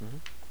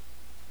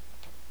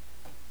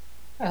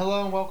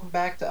Hello and welcome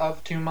back to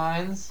Of Two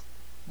Minds.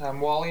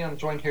 I'm Wally. I'm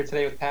joined here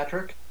today with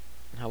Patrick.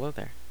 Hello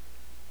there.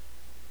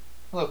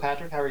 Hello,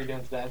 Patrick. How are you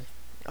doing today?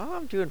 Oh,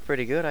 I'm doing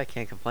pretty good. I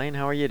can't complain.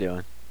 How are you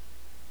doing?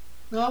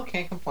 No,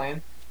 can't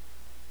complain.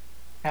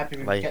 Happy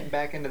to be Like, getting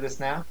back into this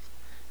now.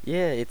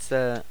 yeah, it's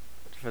for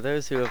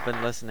those who have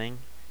been listening,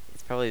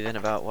 it's probably been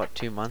about what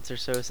 2 months or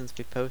so since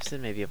we posted,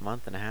 maybe a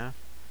month and a half.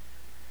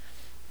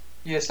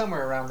 Yeah,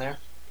 somewhere around there.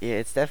 Yeah,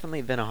 it's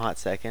definitely been a hot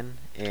second,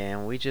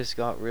 and we just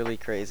got really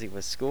crazy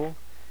with school,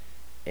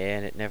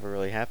 and it never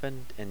really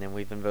happened. And then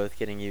we've been both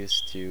getting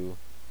used to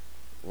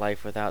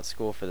life without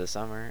school for the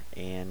summer,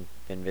 and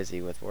been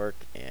busy with work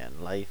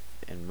and life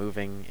and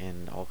moving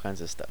and all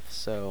kinds of stuff.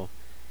 So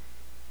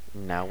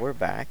now we're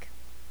back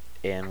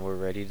and we're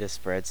ready to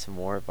spread some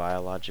more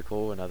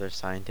biological and other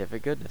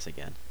scientific goodness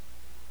again.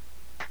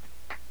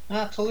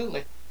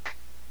 Absolutely.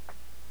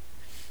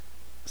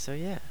 So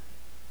yeah.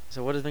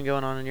 So what has been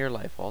going on in your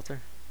life, Walter?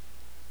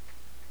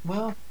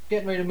 Well,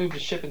 getting ready to move to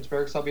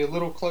Shippensburg, so I'll be a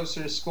little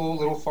closer to school, a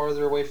little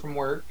farther away from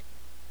work.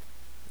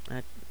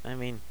 I, I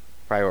mean,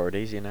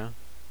 priorities, you know.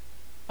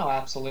 Oh,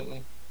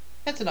 absolutely.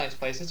 It's a nice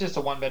place. It's just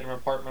a one-bedroom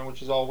apartment,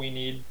 which is all we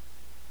need.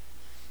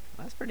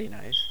 That's pretty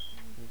nice.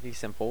 It'd be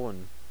simple,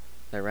 and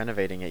they're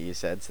renovating it, you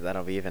said, so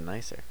that'll be even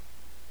nicer.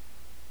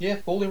 Yeah,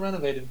 fully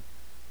renovated.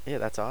 Yeah,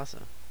 that's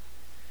awesome.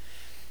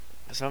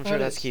 So I'm sure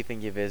That that's is.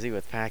 keeping you busy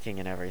with packing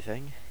and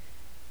everything.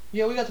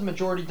 Yeah, we got the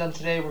majority done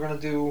today. We're gonna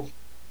do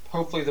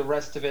hopefully the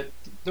rest of it,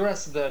 the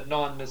rest of the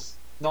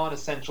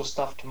non-essential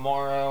stuff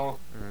tomorrow,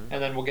 Mm-hmm.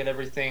 and then we'll get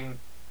everything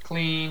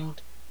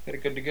cleaned, get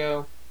it good to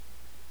go.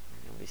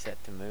 You'll be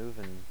set to move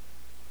and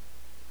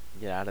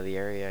get out of the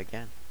area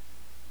again.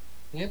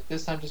 Yep,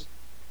 this time just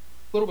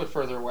a little bit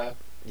further away.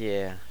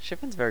 Yeah,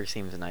 Shippensburg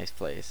seems a nice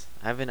place.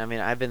 I've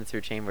been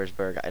through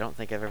Chambersburg. I don't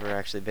think I've ever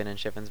actually been in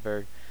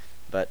Shippensburg,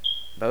 but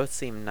both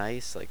seem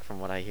nice, like from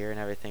what I hear and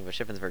everything. But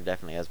Shippensburg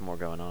definitely has more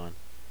going on.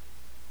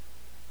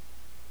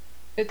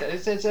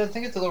 It's I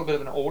think it's a little bit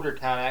of an older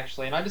town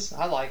actually, and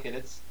I like it.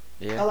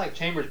 I Yeah. like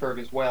Chambersburg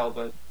as well,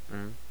 but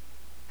Mm.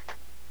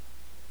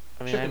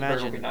 I mean,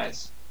 Shippensburg will be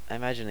nice. I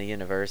imagine the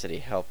university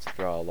helped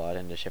draw a lot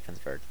into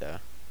Shippensburg, though.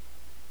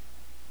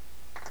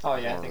 Oh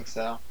yeah, I More, think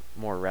so.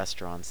 more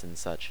restaurants and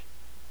such.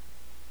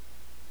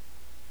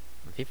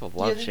 People Yeah,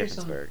 love there's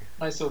some Shippensburg.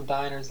 nice little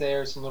diners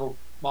there, some little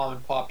mom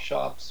and pop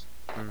shops.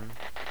 Mm.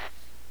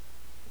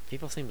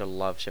 People seem to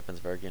love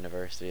Shippensburg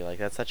University. Like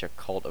that's such a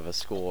cult of a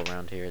school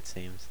around here. It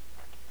seems.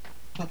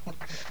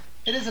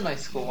 It is a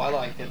nice school. I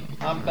like it.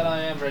 But Mm. I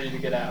am ready to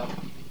get out.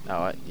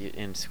 Oh,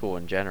 in school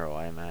in general,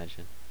 I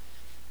imagine.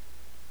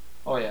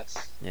 Oh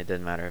yes. It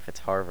doesn't matter if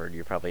it's Harvard,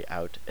 you're probably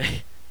out.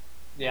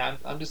 Yeah,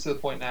 I'm just to the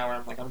point now where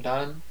I'm like, I'm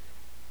done.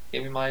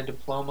 Give me my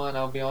diploma and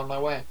I'll be on my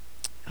way.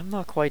 I'm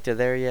not quite to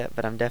there yet,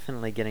 but I'm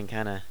definitely getting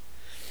kind of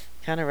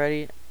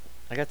ready.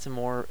 I got some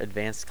more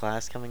advanced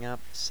class coming up,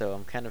 so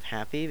I'm kind of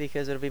happy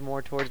because it'll be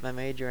more towards my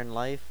major in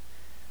life.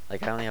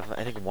 Like I only have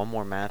I think one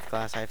more math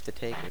class I have to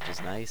take, which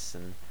is nice,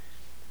 and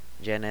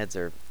gen eds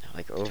are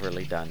like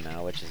overly done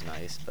now, which is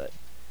nice, but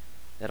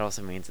that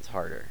also means it's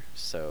harder.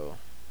 So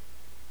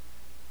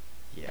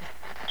yeah,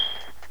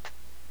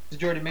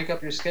 Did you already make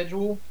up your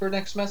schedule for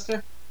next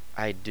semester?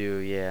 I do.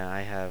 Yeah,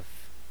 I have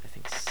I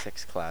think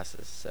 6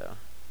 classes, so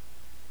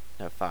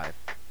no 5.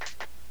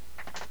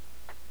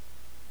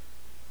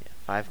 Yeah,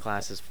 5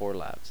 classes, 4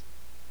 labs.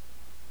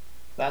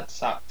 That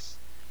sucks.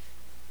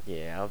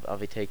 Yeah, I'll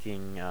be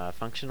taking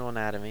functional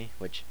anatomy,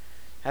 which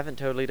haven't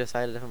totally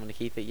decided if I'm going to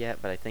keep it yet,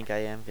 but I think I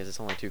am because it's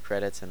only 2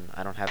 credits and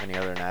I don't have any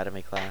other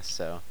anatomy class,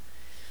 so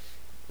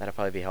that'll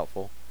probably be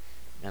helpful.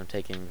 And I'm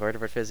taking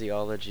vertebrate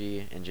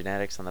physiology and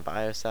genetics on the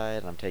bio side,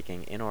 and I'm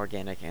taking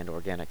inorganic and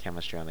organic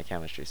chemistry on the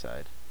chemistry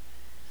side.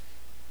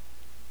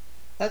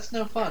 That's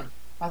no fun.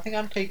 I think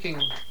I'm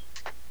taking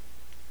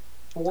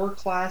 4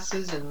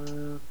 classes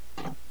and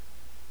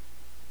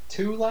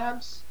 2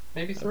 labs,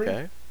 maybe three.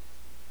 Okay,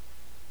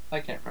 I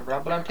can't remember,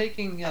 but I'm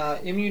taking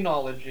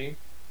immunology.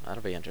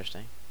 that'll be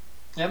interesting.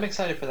 Yeah, I'm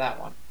excited for that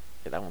one.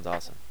 Yeah, that one's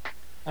awesome.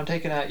 I'm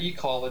taking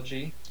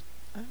ecology.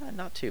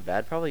 Not too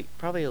bad. Probably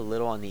a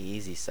little on the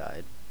easy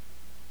side.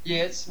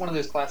 Yeah, it's one of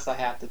those classes I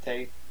have to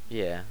take.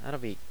 Yeah, that'll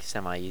be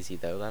semi-easy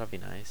though. That'll be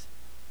nice.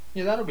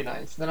 Yeah, that'll be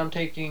nice. Then I'm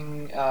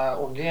taking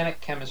organic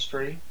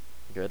chemistry.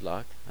 Good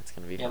luck. That's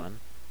gonna be Yeah, fun.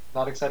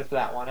 not excited for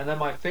that one. And then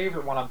my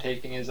favorite one I'm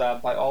taking is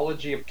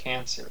biology of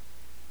cancer.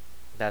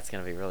 That's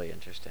gonna be really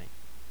interesting.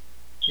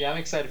 Yeah, I'm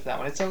excited for that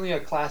one. It's only a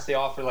class they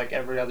offer like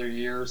every other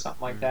year or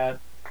something like Mm. that.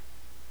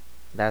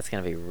 That's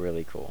gonna be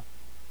really cool.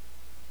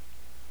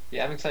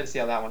 Yeah, I'm excited to see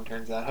how that one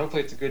turns out.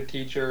 Hopefully, it's a good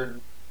teacher,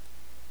 and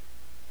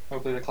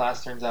hopefully the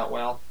class turns out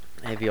well.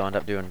 Maybe you'll end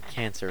up doing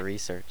cancer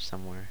research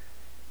somewhere.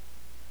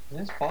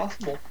 It's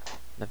possible.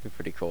 That'd be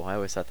pretty cool. I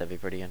always thought that'd be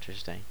pretty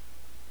interesting.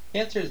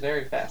 Cancer is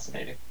very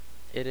fascinating.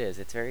 It is.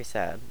 It's very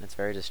sad. It's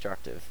very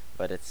destructive,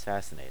 but it's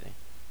fascinating.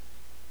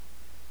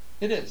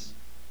 It is.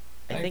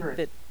 I I think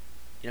agree.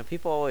 that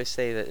people always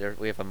say that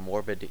we have a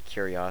morbid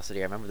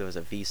curiosity. I remember there was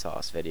a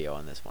Vsauce video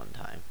on this one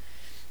time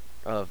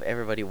of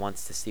everybody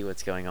wants to see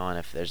what's going on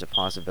if there's a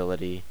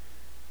possibility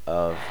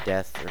of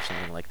death or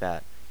something like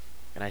that.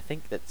 And I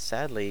think that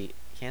sadly,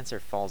 cancer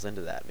falls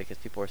into that because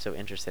people are so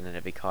interested in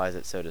it because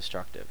it's so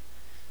destructive.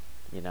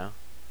 You know?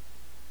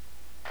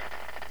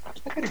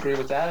 I could agree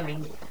with that. I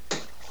mean,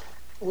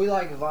 we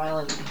like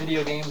violent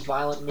video games,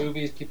 violent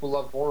movies. People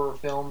love horror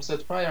films. So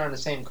it's probably around the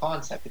same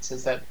concept. It's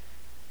just that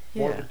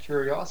Yeah. morbid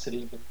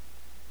curiosity. But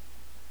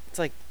It's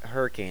like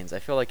hurricanes. I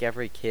feel like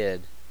every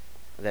kid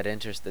that's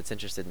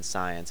interested in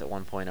science at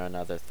one point or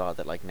another thought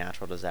that like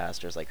natural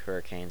disasters like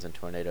hurricanes and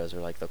tornadoes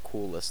are like the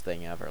coolest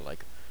thing ever.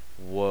 Like,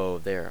 whoa,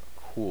 they're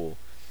cool.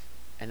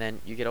 And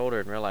then you get older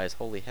and realize,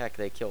 holy heck,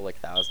 they kill like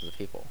thousands of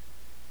people.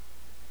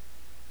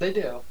 they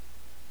do.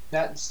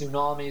 That and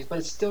tsunamis, but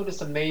it's still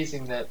just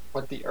amazing that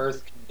what the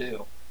Earth can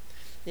do.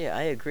 Yeah,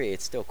 I agree.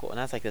 It's still cool. And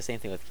that's like the same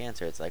thing with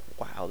cancer. It's like,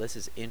 wow, this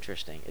is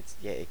interesting. It's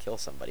yeah, it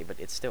kills somebody, but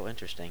it's still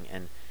interesting.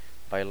 And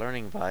by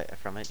learning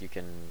from it, you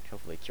can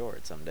hopefully cure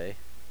it someday.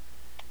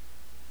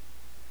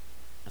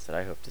 That's what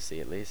I hope to see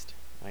at least.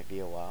 Might be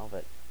a while,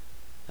 but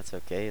that's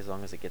okay as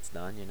long as it gets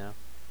done, you know?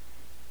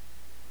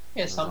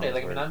 Yeah, And as long someday. as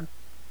Like I mean, we're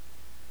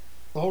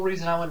the whole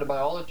reason I went to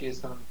biology is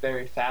 'cause I'm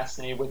very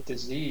fascinated with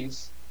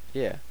disease.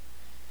 yeah.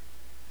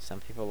 Some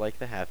people like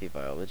the happy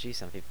biology,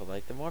 some people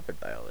like the morbid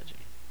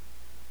biology.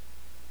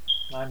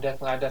 I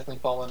definitely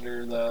fall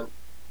under the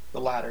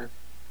latter.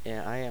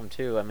 Yeah, I am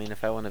too. I mean,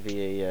 if I want to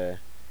be a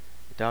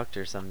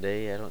doctor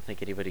someday, I don't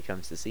think anybody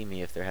comes to see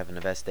me if they're having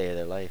the best day of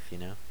their life, you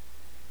know?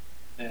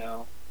 You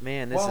know.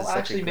 Man, this Well, is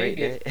such a actually, great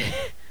maybe if day.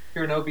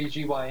 you're an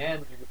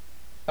OBGYN, you're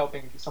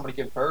helping somebody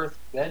give birth,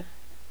 then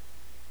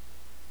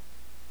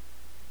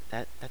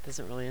That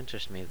doesn't really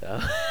interest me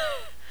though.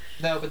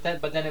 no, but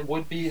then it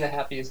would be the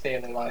happiest day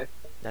of their life.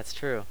 That's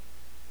true.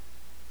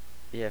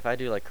 Yeah, if I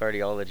do like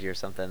cardiology or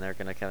something, they're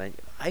gonna come in.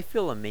 I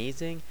feel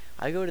amazing.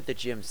 I go to the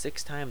gym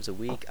 6 times a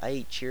week. I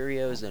eat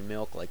Cheerios and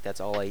milk, like that's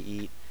all I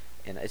eat.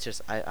 And it's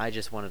just, I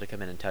just wanted to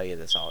come in and tell you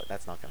this all.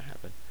 That's not gonna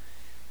happen.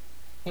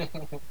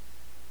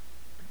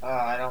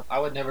 I don't. I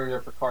would never go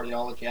for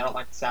cardiology. I don't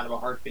like the sound of a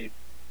heartbeat.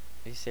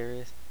 Are you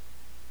serious?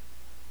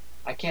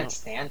 I You can't don't,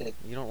 stand it.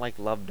 you don't like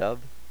Lub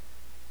Dub?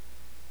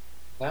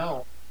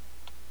 No.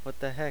 What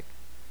the heck?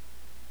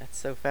 That's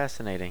so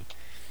fascinating.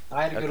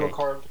 I had to go to a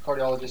Okay.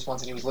 cardiologist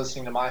once, and he was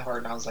listening to my heart,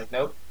 and I was like,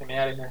 "Nope, get me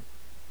out of here."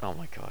 Oh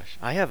my gosh.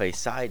 I have a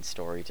side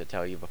story to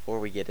tell you before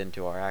we get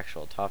into our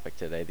actual topic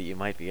today that you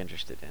might be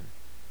interested in.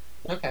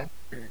 Okay.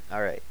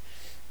 Alright.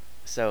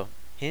 So,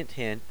 hint,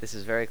 hint, this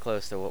is very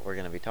close to what we're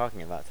going to be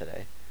talking about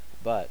today.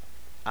 But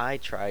I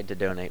tried to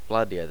donate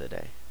blood the other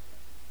day.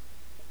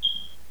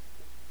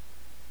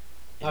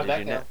 And How'd did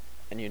you that know? go?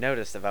 And you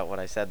noticed about what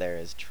I said there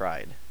is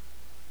tried.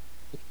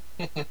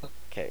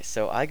 Okay,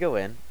 so I go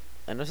in,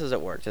 and this is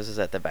at work. This is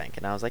at the bank,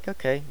 and I was like,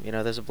 okay,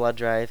 there's a blood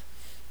drive.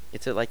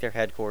 It's at like their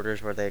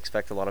headquarters where they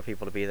expect a lot of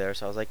people to be there.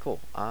 So I was like, cool.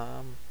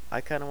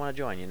 I kind of want to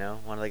join.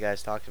 One of the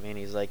guys talked to me, and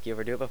he's like, you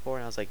ever do it before?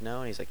 And I was like, no.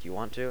 And he's like, you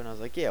want to? And I was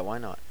like, yeah, why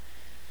not?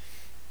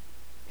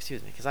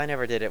 Excuse me, because I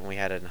never did it when we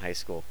had it in high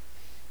school.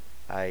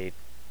 I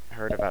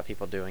heard about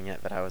people doing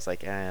it, but I was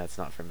like, it's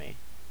not for me.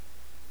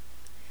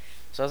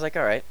 So I was like,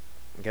 all right,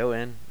 go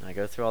in. I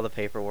go through all the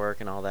paperwork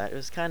and all that. It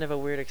was kind of a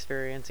weird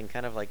experience and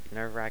kind of like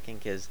nerve-wracking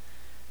because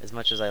as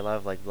much as I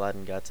love like blood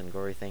and guts and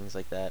gory things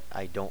like that,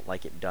 I don't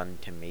like it done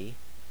to me.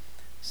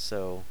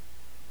 So,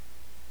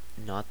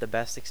 not the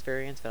best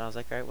experience, but I was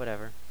like, all right,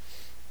 whatever.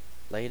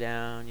 Lay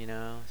down,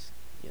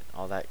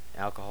 all that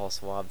alcohol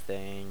swab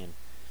thing, and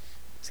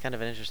it's kind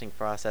of an interesting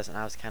process. And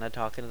I was kind of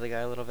talking to the guy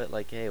a little bit,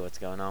 like, hey, what's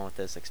going on with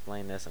this?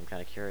 Explain this. I'm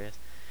kind of curious.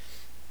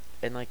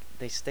 And like,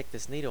 they stick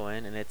this needle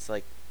in, and it's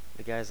like,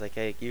 the guy's like,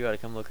 hey, you gotta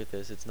come look at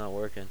this. It's not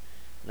working.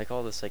 And like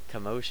all this like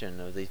commotion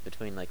of these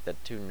between like the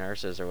two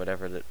nurses or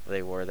whatever that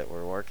they were that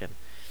were working,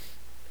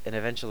 and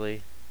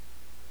eventually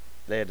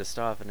they had to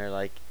stop, and they're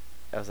like,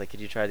 I was like,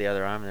 could you try the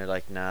other arm? And they're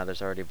like, nah,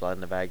 there's already blood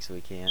in the bag, so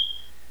we can't.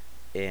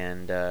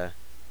 And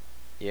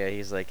yeah,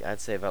 he's like,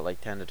 I'd say about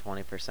like 10 to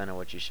 20% of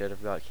what you should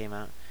have got came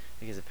out,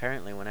 because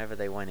apparently whenever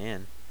they went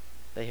in,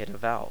 they hit a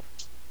valve.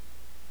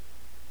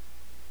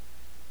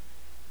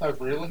 Oh,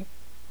 really?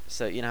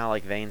 So you know how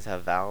like veins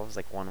have valves,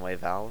 like one-way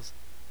valves,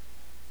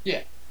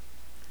 Yeah.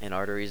 and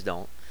arteries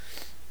don't.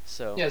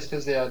 So Yeah, it's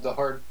because the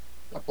heart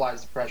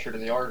applies the pressure to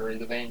the artery,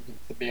 the vein,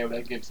 to be able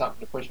to give something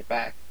to push it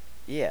back.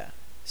 yeah,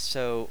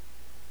 so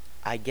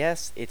I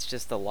guess it's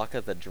just the luck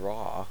of the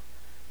draw.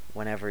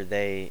 Whenever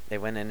they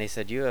went and they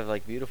said you have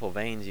like beautiful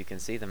veins, you can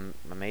see them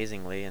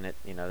amazingly, and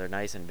they're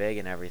nice and big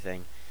and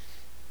everything.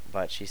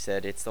 But she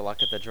said it's the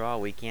luck of the draw.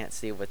 We can't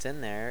see what's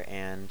in there,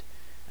 and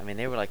I mean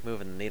they were like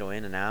moving the needle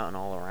in and out and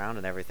all around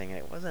and everything, and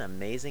it wasn't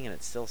amazing, and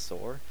it's still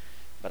sore.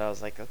 But I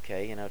was like,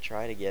 okay,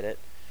 try to get it,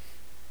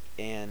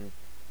 and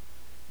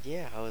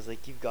yeah, I was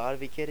like, you've got to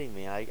be kidding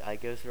me. I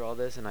go through all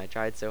this, and I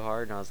tried so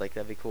hard, and I was like,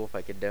 that'd be cool if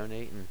I could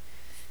donate, and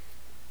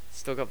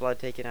still got blood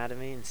taken out of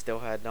me, and still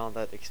had all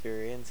that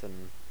experience,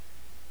 and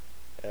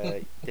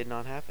did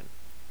not happen.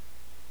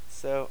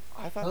 So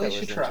I thought At that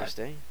least you was tried.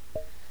 interesting.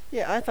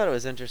 Yeah, I thought it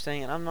was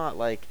interesting, and I'm not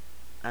like,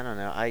 I don't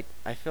know.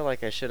 I feel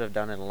like I should have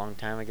done it a long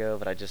time ago,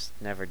 but I just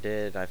never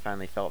did. I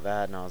finally felt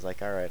bad, and I was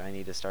like, all right, I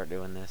need to start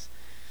doing this.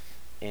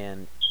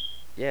 And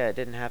yeah, it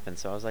didn't happen.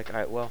 So I was like, all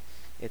right, well,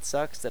 it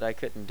sucks that I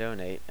couldn't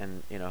donate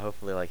and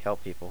hopefully like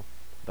help people,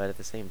 but at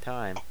the same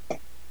time,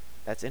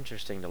 that's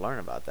interesting to learn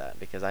about that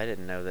because I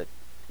didn't know that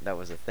that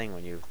was a thing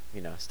when you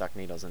stuck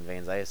needles in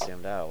veins. I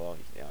assumed, oh well,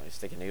 you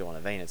stick a needle in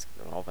a vein, it's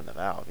gonna open the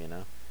valve.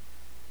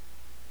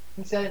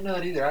 And see, I didn't know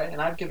that either.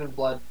 And I've given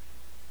blood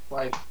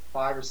like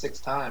 5 or 6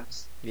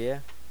 times. Yeah.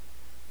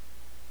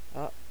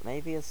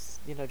 Maybe it's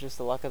just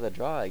the luck of the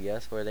draw, I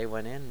guess, where they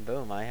went in,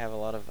 boom, I have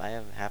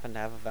happen to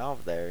have a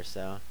valve there,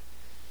 so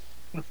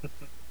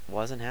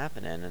wasn't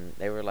happening, and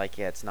they were like,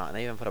 yeah, it's not. And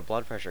they even put a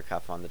blood pressure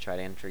cuff on to try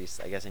to increase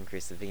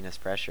the venous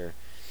pressure,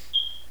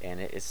 and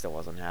it still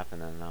wasn't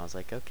happening. And I was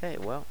like, okay,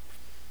 well,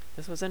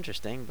 this was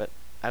interesting, but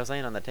I was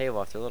laying on the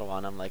table after a little while,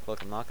 and I'm like,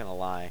 look, I'm not gonna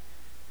lie,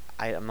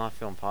 I'm not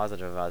feeling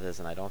positive about this,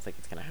 and I don't think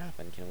it's gonna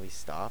happen. Can we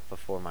stop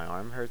before my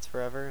arm hurts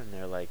forever? And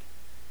they're like,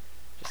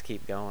 just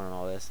keep going and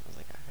all this. I was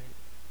like, all right.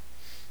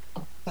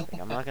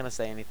 Like, I'm not gonna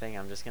say anything.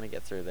 I'm just gonna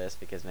get through this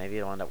because maybe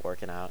it'll end up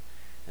working out.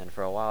 And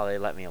for a while, they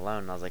let me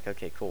alone, and I was like,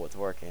 okay, cool, it's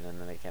working.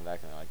 And then they came back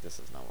and they're like, this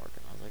is not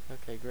working. I was like,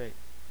 okay, great.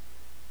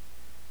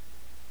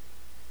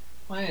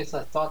 Well, hey, it's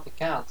a thought that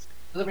counts.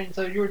 I mean,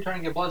 so you were trying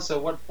to get blood. So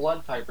what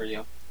blood type are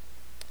you?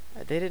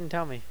 They didn't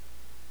tell me.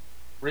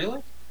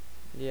 Really?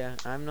 Yeah,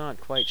 I'm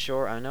not quite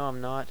sure. I know I'm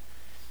not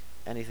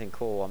anything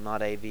cool. I'm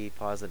not AB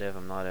positive.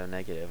 I'm not O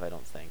negative. I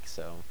don't think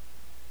so.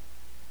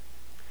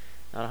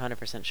 Not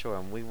 100% sure.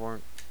 And we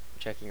weren't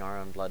checking our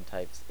own blood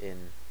types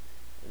in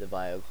the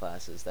bio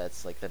classes.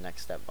 That's like the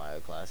next step bio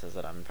classes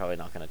that I'm probably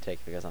not going to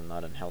take because I'm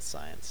not in health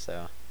science.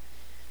 So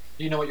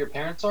Do you know what your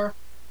parents are?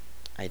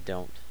 I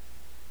don't.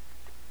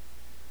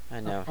 I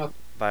know. Okay.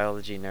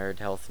 Biology nerd,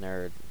 health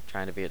nerd,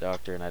 trying to be a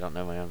doctor, and I don't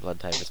know my own blood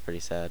type is pretty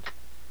sad.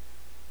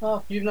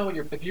 Well,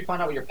 if you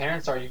find out what your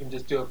parents are, you can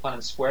just do a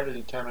Punnett square to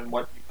determine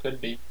what you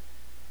could be.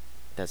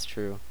 That's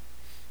true.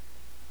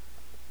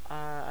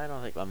 I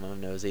don't think my mom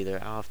knows either.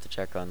 I'll have to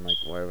check on like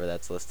wherever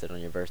that's listed on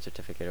your birth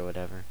certificate or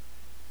whatever.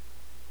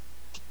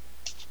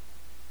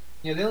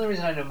 Yeah, the only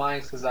reason I know mine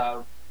is because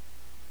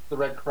the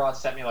Red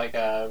Cross sent me like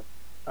a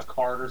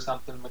card or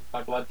something with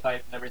my blood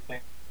type and everything.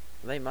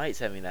 They might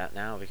send me that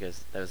now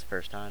because that was the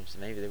first time, so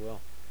maybe they will.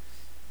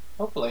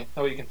 Hopefully,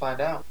 that way you can find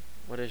out.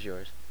 What is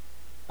yours?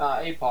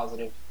 A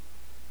positive.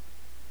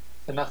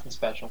 So nothing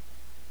special.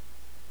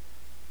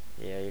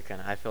 Yeah, you're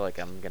kind of. I feel like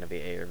I'm gonna be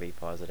A or B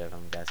positive.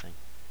 I'm guessing,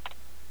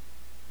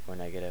 or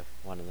negative,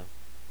 one of them.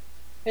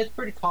 It's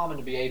pretty common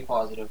to be A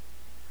positive.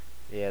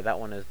 Yeah, that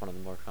one is one of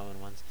the more common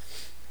ones.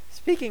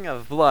 Speaking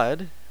of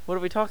blood, what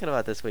are we talking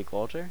about this week,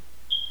 Walter?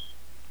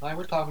 Like,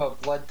 we're talking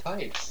about blood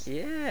types.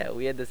 Yeah,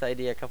 we had this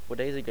idea a couple of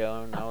days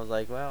ago, and I was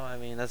like, well, I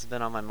mean, that's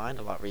been on my mind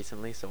a lot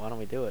recently, so why don't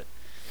we do it?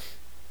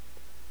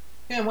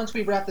 Yeah, and once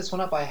we wrap this one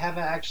up, I have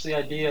an actually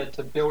idea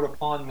to build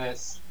upon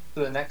this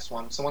to the next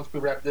one. So once we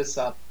wrap this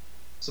up,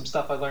 some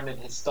stuff I learned in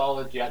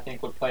histology I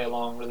think would play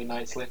along really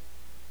nicely.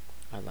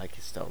 I like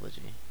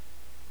histology.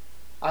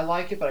 I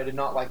like it, but I did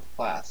not like the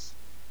class.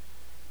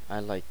 I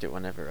liked it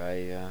whenever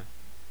I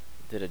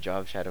did a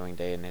job shadowing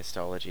day in the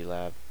histology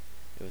lab.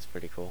 It was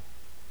pretty cool.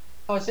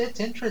 Oh, it's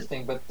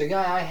interesting, but the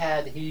guy I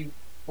had, he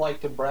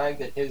liked to brag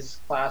that his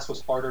class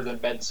was harder than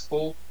med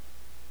school.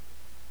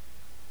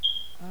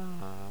 I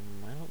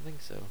don't think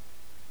so.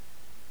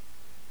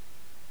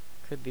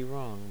 Could be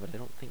wrong, but I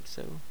don't think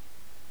so.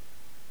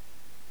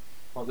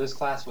 Well, this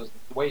class was,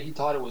 the way he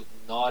taught it was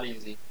not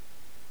easy.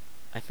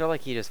 I feel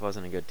like he just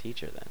wasn't a good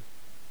teacher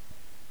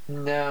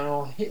then.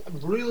 No, he,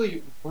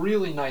 really,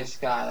 really nice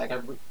guy.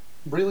 Like,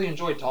 really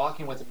enjoyed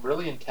talking with him.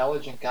 Really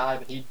intelligent guy,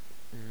 but he.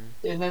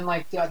 Mm-hmm. And then,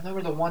 like, I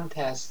remember the one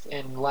test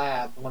in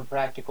lab, one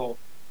practical.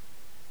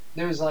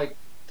 There was like,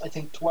 I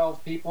think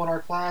 12 people in our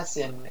class,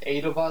 and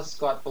 8 of us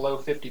got below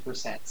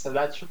 50%. So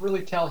that should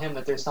really tell him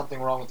that there's something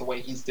wrong with the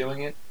way he's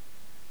doing it.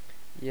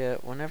 Yeah,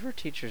 whenever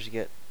teachers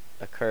get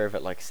a curve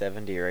at like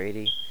 70 or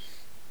 80,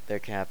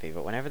 they're happy.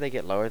 But whenever they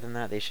get lower than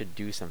that, they should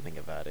do something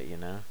about it, you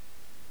know?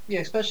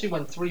 Yeah, especially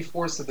when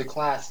 3/4 of the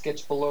class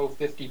gets below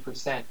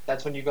 50%.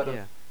 That's when you got to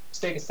Yeah.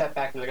 take a step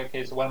back and be like,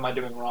 okay, so what am I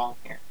doing wrong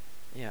here?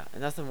 Yeah,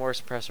 and nothing worse.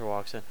 Professor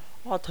walks in.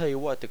 I'll tell you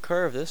what, the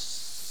curve, this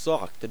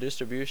sucked. The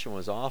distribution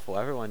was awful.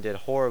 Everyone did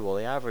horrible.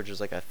 The average was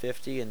like a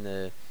 50 and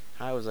the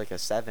high was like a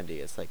 70.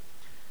 It's like,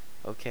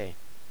 okay,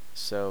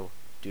 so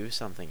do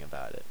something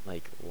about it.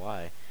 Like,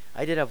 why?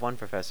 I did have one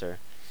professor,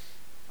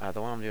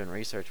 the one I'm doing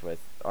research with,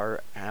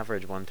 our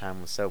average one time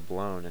was so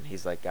blown, and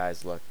he's like,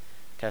 guys, look,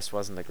 test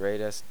wasn't the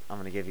greatest. I'm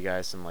going to give you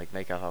guys some, like,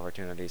 make-up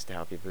opportunities to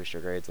help you boost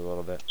your grades a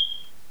little bit.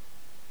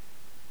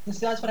 And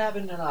so that's what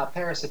happened in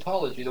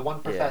parasitology. The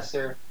one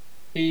professor,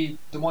 the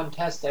one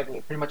test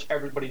pretty much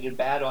everybody did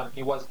bad on,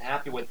 he wasn't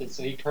happy with it,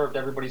 so he curved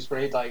everybody's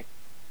grade like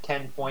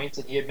 10 points,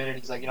 and he admitted,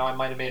 he's like, I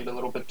might have made it a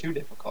little bit too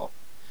difficult.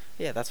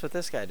 Yeah, that's what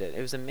this guy did. It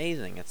was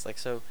amazing. It's like,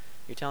 so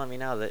you're telling me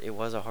now that it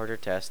was a harder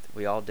test.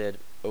 We all did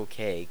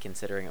okay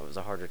considering it was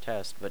a harder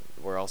test, but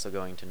we're also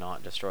going to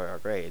not destroy our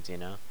grades, you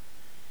know?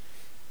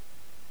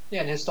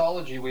 Yeah, in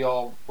histology, we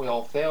all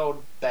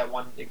failed that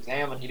one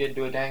exam, and he didn't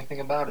do a dang thing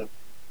about it.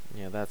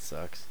 Yeah, that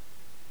sucks.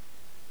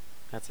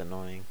 That's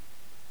annoying.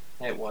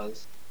 It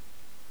was.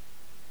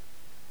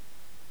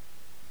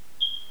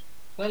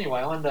 So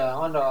anyway, on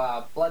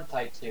to blood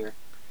types here.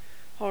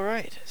 All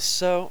right.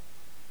 So,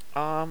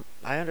 I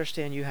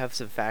understand you have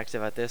some facts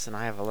about this, and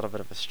I have a little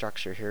bit of a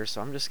structure here.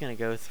 So I'm just going to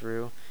go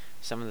through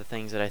some of the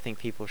things that I think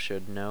people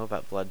should know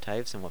about blood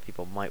types and what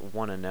people might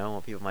want to know, and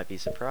what people might be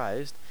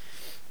surprised.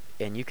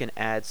 And you can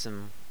add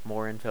some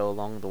more info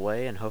along the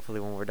way, and hopefully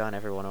when we're done,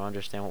 everyone will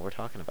understand what we're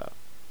talking about.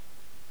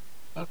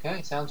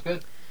 Okay, sounds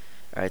good.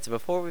 Alright, so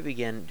before we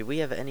begin, do we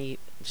have any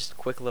just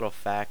quick little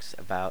facts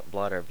about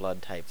blood or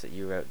blood types that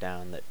you wrote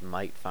down that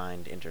might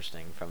find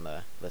interesting from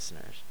the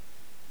listeners?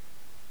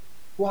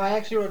 Well, I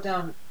actually wrote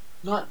down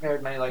not very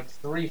many, like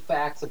three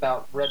facts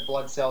about red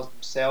blood cells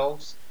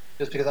themselves,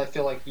 just because I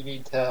feel like you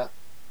need to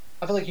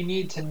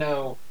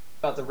know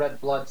about the red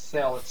blood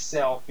cell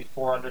itself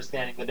before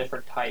understanding the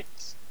different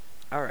types.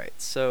 Alright,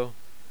 so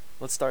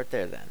let's start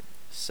there then.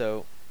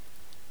 So,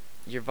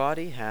 your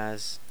body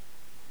has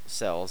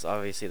cells,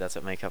 obviously that's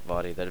what make up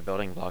body, that are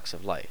building blocks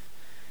of life.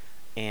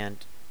 And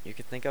you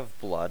could think of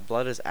blood.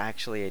 Blood is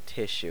actually a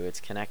tissue, it's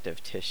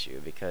connective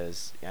tissue,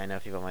 because I know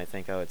people might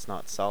think, oh, it's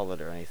not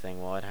solid or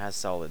anything. Well, it has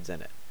solids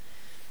in it.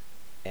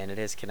 And it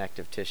is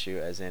connective tissue,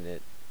 as in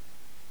it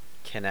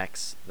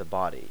connects the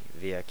body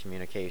via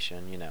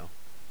communication,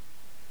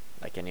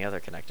 like any other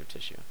connective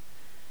tissue.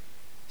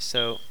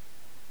 So,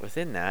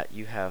 within that,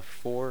 you have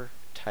four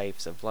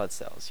types of blood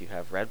cells. You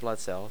have red blood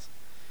cells,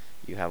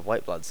 you have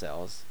white blood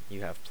cells,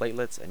 you have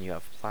platelets, and you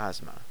have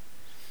plasma.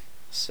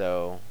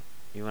 So,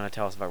 you want to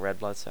tell us about red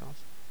blood cells?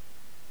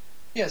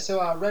 Yeah,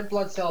 so red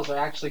blood cells are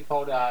actually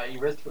called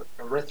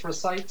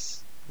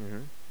erythrocytes.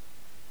 Mm-hmm.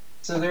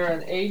 So they're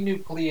an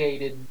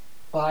anucleated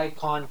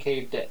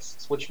biconcave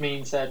discs, which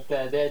means that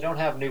they don't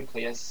have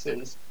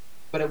nucleuses,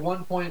 but at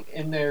one point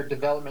in their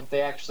development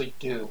they actually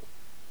do.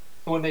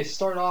 So when they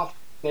start off,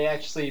 they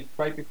actually,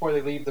 right before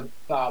they leave the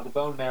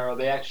bone marrow,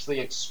 they actually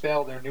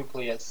expel their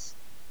nucleus.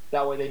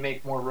 That way they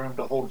make more room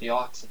to hold the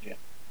oxygen.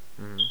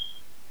 Mm-hmm.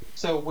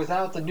 So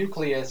without the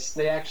nucleus,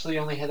 they have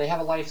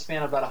a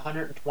lifespan of about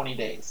 120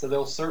 days. So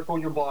they'll circle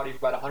your body for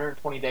about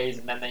 120 days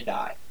and then they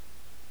die.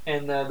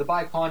 And the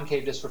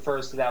biconcave just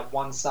refers to that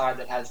one side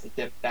that has the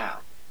dip down,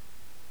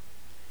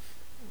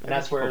 and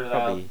that's People where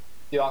probably,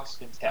 the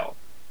oxygen's held.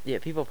 yeah,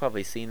 people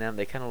probably seen them.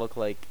 They kind of look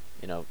like,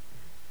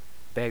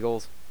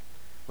 bagels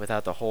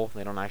without the hole.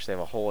 They don't actually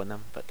have a hole in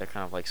them, but they're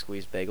kind of like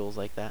squeezed bagels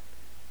like that.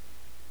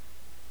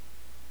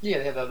 Yeah,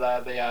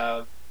 they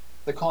have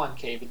the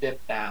concave, the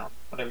dip down,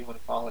 whatever you want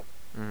to call it.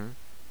 Mm-hmm.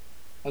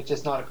 It's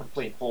just not a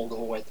complete hole the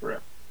whole way through.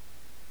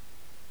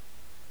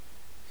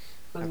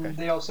 Okay. And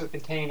they also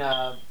contain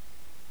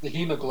the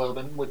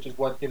hemoglobin, which is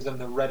what gives them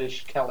the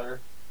reddish color.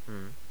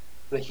 Mm-hmm.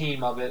 The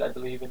heme of it, I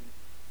believe. And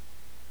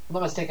if I'm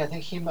not mistaken, I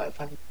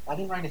think I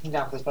didn't write anything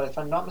down for this, but if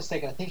I'm not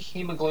mistaken, I think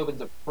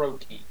hemoglobin's a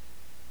protein.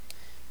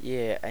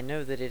 Yeah, I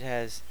know that it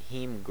has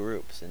heme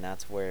groups, and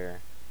that's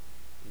where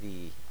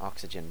the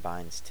oxygen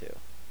binds to.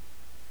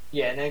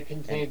 Yeah, and it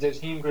And contains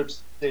those heme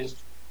groups.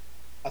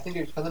 I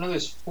know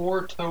there's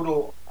four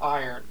total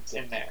irons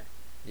in there,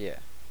 yeah.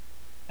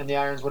 and the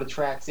iron's part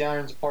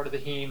of the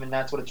heme, and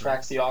that's what Mm-hmm.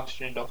 attracts the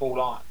oxygen to hold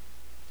on.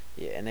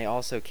 Yeah, and they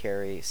also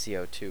carry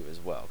CO2 as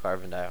well,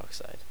 carbon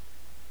dioxide.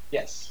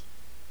 Yes.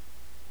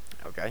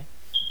 Okay.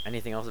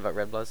 Anything else about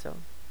red blood cells?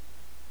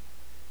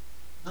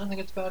 I think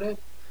that's about it.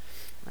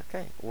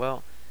 Okay.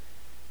 Well,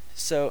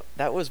 so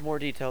that was more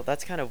detailed.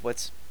 That's kind of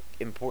what's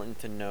important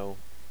to know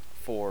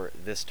for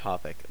this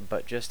topic,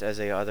 but just as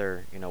a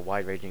other,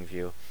 wide-ranging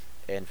view.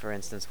 And for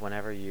instance,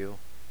 whenever you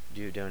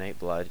do donate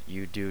blood,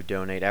 you do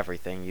donate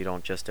everything. You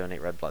don't just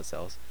donate red blood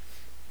cells.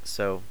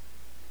 So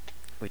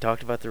we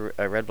talked about the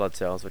red blood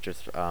cells, which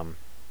are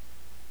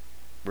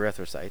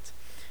erythrocytes.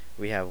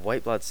 We have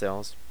white blood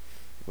cells,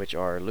 which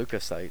are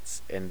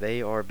leukocytes, and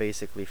they are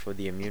basically for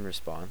the immune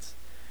response.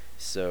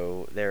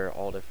 So there are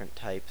all different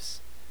types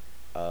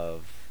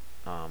of,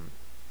 um,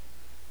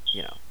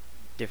 you know,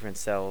 different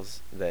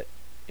cells that,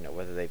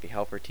 whether they be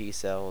helper T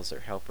cells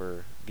or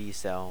helper B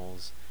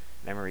cells,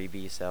 memory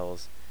B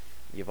cells.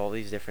 You have all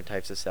these different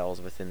types of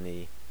cells within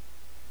the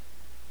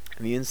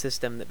immune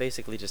system that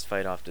basically just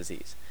fight off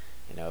disease.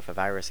 If a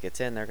virus gets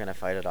in, they're going to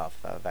fight it off.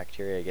 If a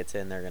bacteria gets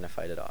in, they're going to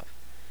fight it off.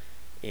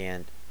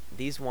 And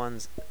these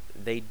ones,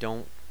 they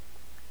don't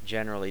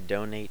generally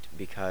donate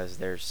because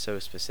they're so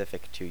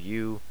specific to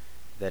you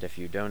that if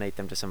you donate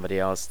them to somebody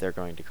else, they're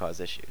going to cause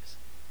issues.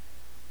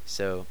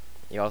 So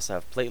you also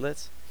have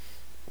platelets,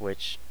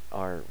 which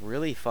are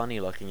really funny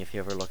looking if you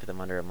ever look at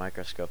them under a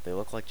microscope. They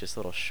look like just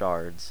little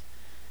shards,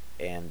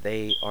 and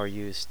they are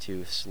used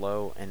to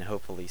slow and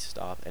hopefully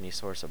stop any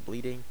source of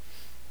bleeding.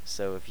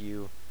 So if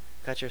you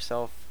cut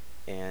yourself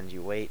and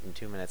you wait and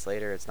 2 minutes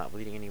later it's not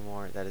bleeding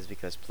anymore, that is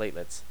because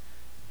platelets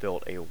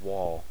built a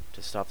wall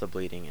to stop the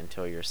bleeding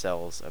until your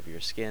cells of your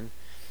skin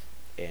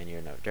and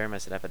your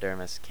dermis and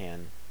epidermis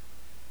can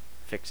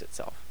fix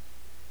itself.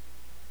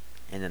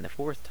 And then the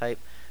fourth type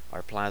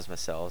are plasma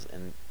cells,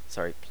 and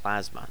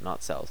plasma,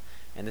 not cells.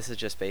 And this is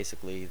just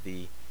basically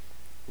the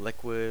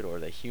liquid or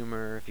the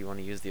humor, if you want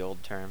to use the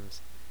old terms,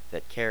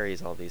 that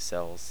carries all these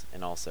cells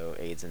and also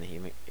aids in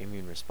the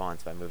immune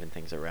response by moving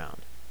things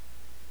around.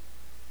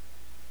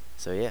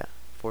 So yeah,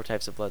 4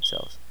 types of blood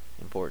cells.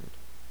 Important.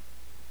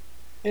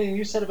 And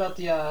you said about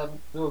the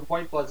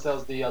white blood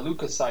cells, the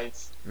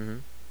leukocytes. Mm-hmm.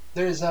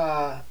 There's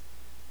an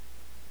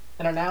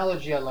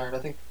analogy I learned. I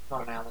think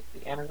not analogy,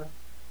 anagram.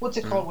 What's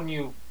it Mm-hmm. called when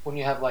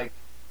you have like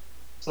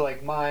so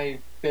like my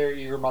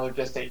bury your mother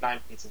just ate 9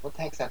 pizzas. What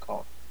the heck's that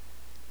called?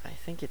 I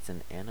think it's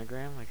an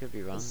anagram. I could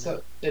be wrong though.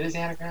 So it is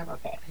anagram.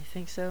 Okay. I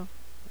think so.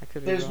 I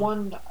could be There's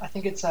wrong. one. I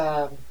think it's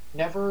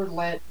never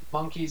let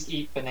monkeys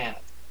eat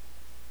bananas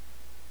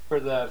for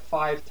the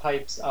 5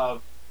 types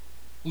of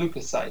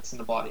leukocytes in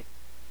the body.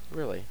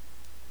 Really?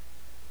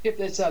 If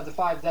it's the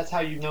 5, that's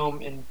how you know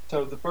them. And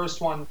so the first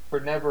one for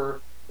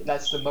never,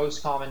 that's the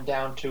most common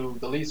down to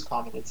the least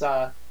common. It's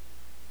I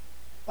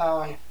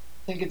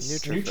think it's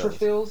Neutrophils.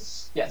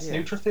 neutrophils. Yes, Yeah.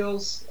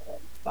 neutrophils,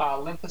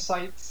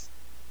 lymphocytes,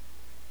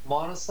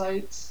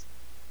 monocytes,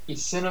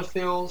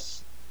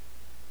 eosinophils,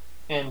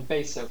 and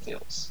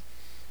basophils.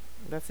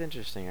 That's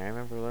interesting. I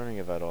remember learning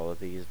about all of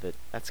these, but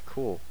that's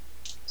cool.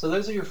 So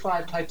those are your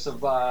 5 types of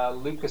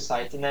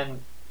leukocytes, and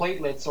then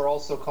platelets are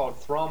also called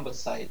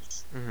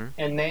thrombocytes, Mm-hmm.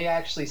 and they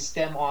actually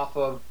stem off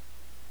of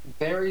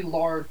very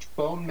large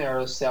bone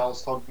marrow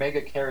cells called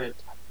megakaryocytes.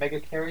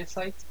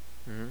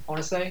 Mm-hmm. I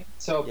want to say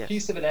so. A Yes.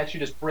 piece of it actually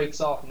just breaks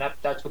off, and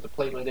that's what the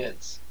platelet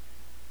is.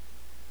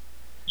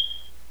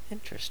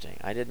 Interesting.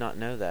 I did not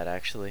know that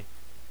actually.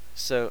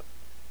 So,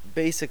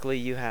 basically,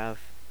 you have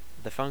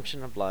the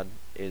function of blood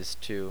is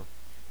to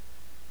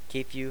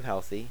keep you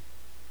healthy,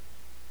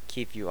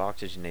 keep you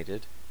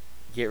oxygenated,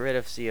 get rid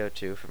of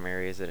CO2 from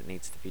areas that it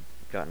needs to be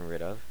gotten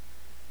rid of,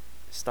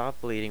 stop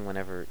bleeding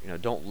whenever,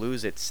 don't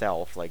lose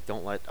itself, like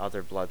don't let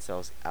other blood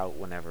cells out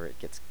whenever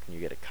when you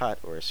get a cut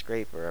or a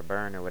scrape or a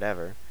burn or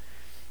whatever,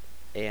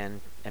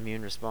 and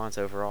immune response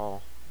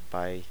overall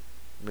by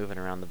moving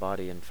around the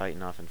body and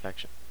fighting off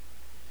infection.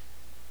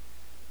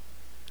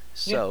 Yeah.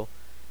 So,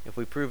 if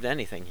we proved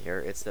anything here,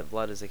 it's that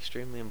blood is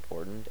extremely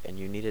important and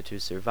you need it to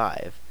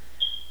survive.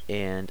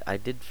 And I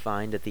did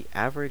find that the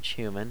average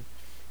human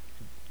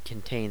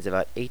contains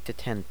about 8 to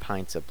 10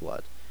 pints of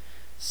blood.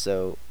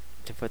 So,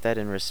 to put that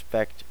in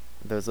respect,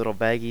 those little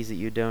baggies that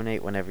you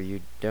donate whenever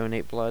you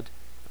donate blood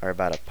are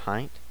about a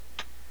pint.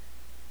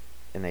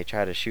 And they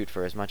try to shoot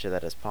for as much of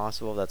that as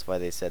possible. That's why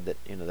they said that,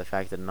 the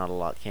fact that not a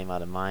lot came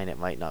out of mine, it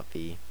might not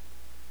be,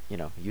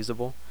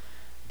 usable.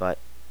 But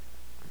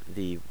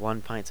the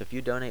 1 pint, so if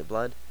you donate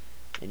blood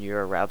and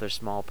you're a rather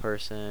small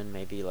person,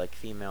 maybe like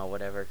female,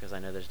 whatever, because I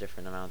know there's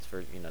different amounts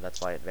for,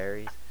 that's why it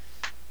varies,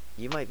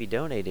 you might be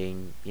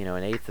donating,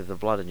 an eighth of the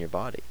blood in your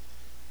body.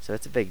 So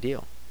it's a big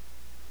deal.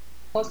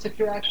 Plus, if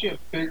you're actually a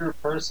bigger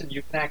person,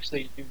 you can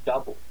actually do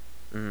double.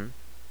 Mm-hmm.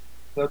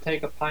 They'll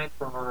take a pint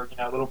from her,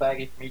 a little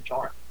baggie from each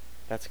arm.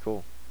 That's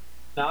cool.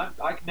 Now,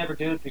 I could never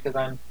do it because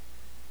I'm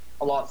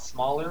a lot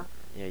smaller,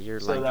 Yeah, you're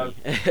so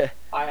lanky.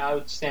 I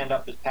would stand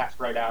up and pass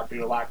right out due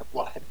to lack of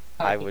blood.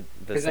 I would,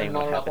 the Because then same would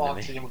not enough happen to me.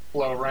 oxygen would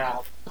flow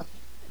around.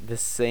 The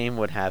same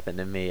would happen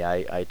to me.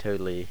 I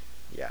totally,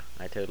 yeah,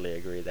 I totally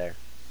agree there.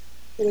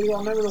 I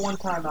remember the one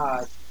time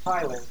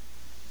Tyler,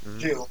 Mm-hmm.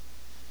 Jew,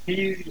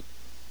 he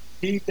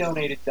he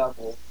donated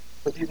double,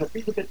 but he's a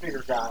bit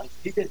bigger guy.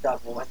 He did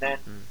double, and then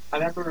Mm. I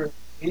remember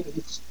he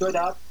stood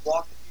up,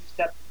 walked a few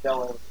steps, and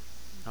fell over.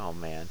 Oh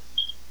man.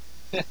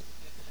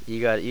 You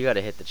got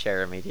to hit the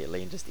chair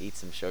immediately and just eat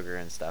some sugar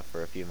and stuff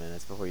for a few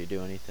minutes before you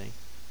do anything.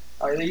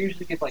 They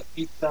usually give like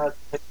pizza,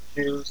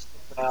 juice,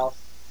 something else.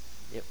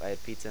 Yep, I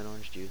had pizza and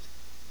orange juice.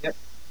 Yep.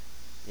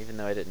 Even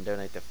though I didn't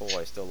donate the full,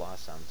 I still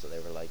lost some, so they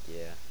were like,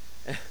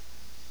 yeah.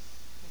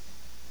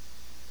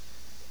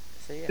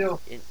 So yeah,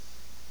 Still,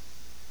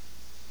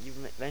 you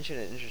mentioned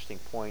an interesting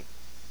point.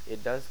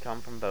 It does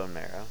come from bone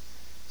marrow,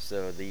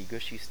 so the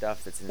gushy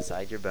stuff that's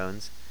inside your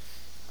bones,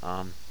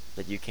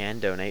 that you can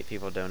donate.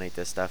 People donate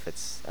this stuff.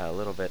 It's a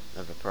little bit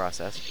of a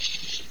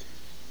process.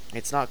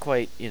 It's not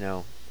quite,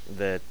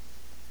 the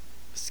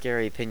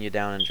scary pin you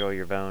down, enjoy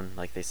your bone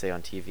like they say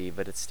on TV,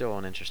 but it's still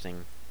an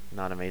interesting,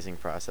 not amazing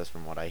process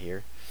from what I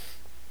hear.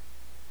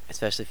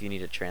 Especially if you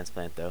need a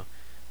transplant, though.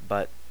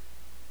 But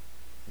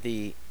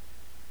the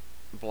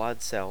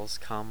blood cells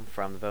come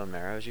from the bone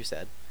marrow, as you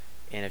said.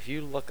 And if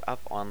you look up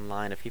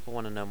online, if people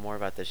want to know more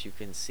about this, you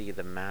can see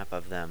the map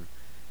of them,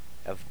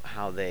 of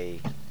how they,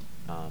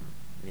 um,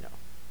 you know,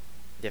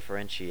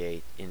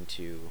 differentiate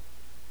into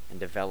and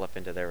develop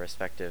into their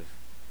respective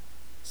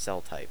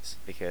cell types,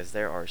 because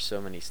there are so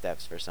many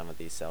steps for some of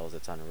these cells,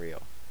 it's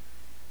unreal.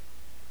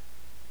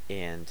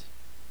 And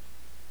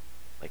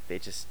like they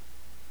just,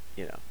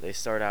 they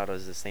start out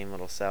as the same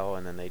little cell,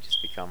 and then they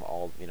just become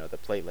all, the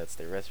platelets,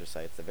 the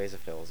erythrocytes, the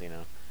basophils,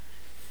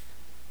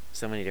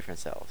 so many different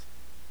cells.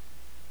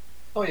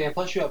 oh yeah.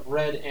 Plus, you have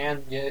red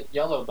and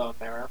yellow bone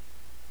marrow.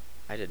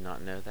 I did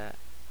not know that.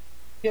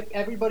 Yep.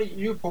 Everybody,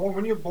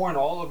 when you're born,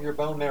 all of your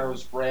bone marrow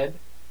is red.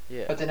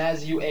 Yeah. But then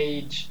as you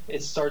age,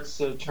 it starts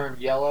to turn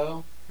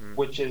yellow, Mm.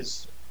 which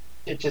is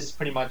it just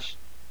pretty much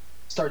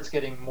starts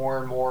getting more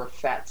and more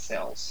fat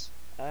cells.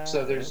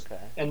 So there's okay.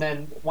 and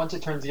then once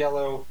it turns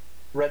yellow,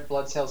 red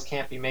blood cells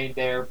can't be made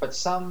there, but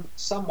some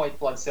white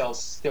blood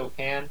cells still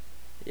can.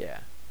 Yeah.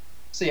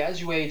 So yeah,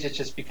 as you age, it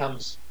just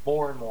becomes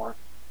more and more.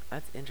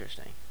 That's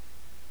interesting.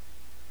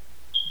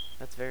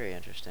 That's very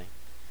interesting.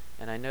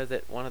 And I know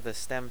that one of the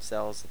stem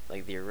cells,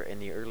 like in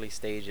the early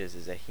stages,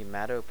 is a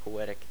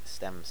hematopoietic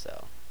stem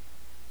cell.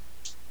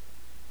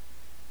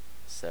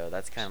 So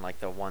that's kind of like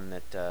the one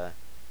that,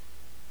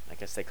 I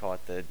guess they call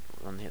it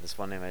on this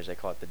one image, they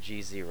call it the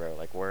G0,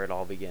 like where it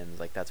all begins,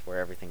 like that's where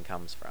everything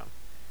comes from.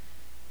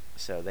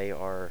 So they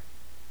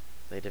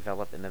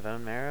develop in the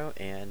bone marrow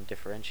and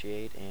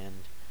differentiate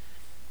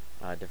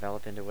and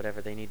develop into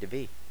whatever they need to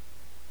be.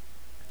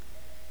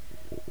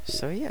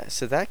 So yeah,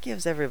 so that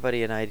gives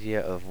everybody an idea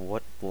of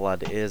what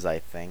blood is, I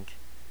think.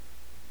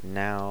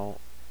 Now,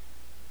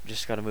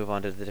 just got to move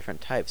on to the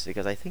different types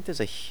because I think there's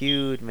a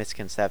huge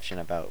misconception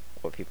about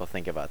what people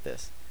think about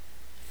this.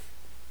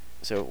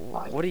 So,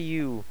 Right.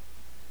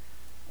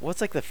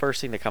 what's like the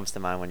first thing that comes to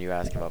mind when you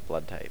ask about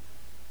blood type?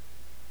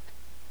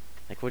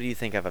 Like, what do you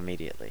think of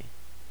immediately?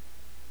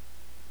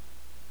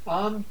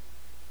 Um,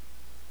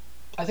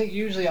 I think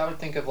usually I would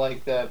think of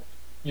like the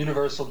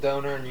universal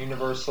donor and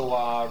universal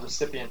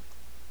recipient.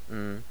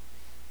 Mm.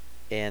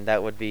 And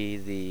that would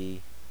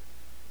be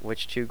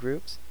which two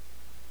groups?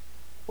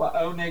 Well,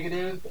 O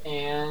negative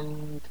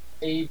and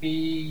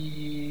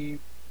AB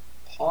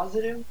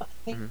positive, I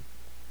think. Mm-hmm.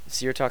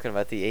 So you're talking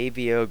about the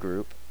ABO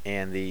group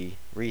and the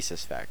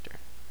rhesus factor.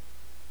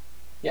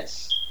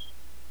 Yes.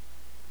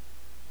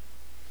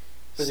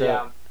 But So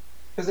yeah,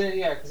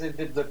 because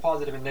the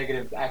positive and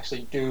negative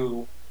actually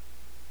do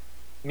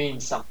mean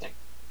something.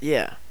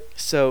 yeah.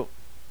 So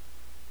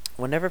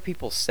whenever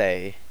people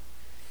say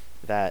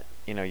that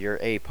you're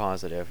A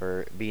positive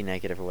or B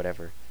negative or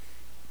whatever,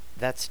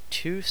 that's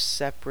two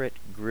separate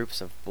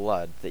groups of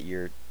blood that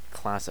you're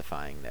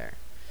classifying there.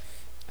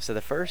 So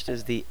the first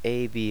is the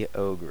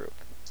ABO group.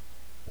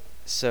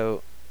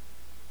 So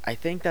I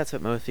think that's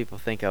what most people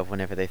think of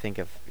whenever they think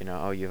of,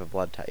 oh, you have a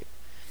blood type.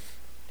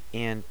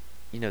 And,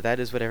 that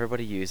is what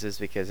everybody uses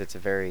because it's a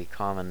very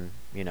common,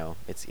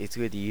 it's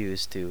good to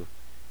use to,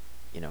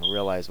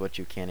 realize what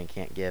you can and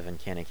can't give and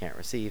can and can't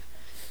receive.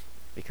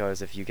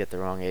 Because if you get the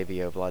wrong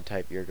ABO blood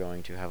type, you're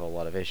going to have a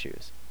lot of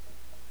issues.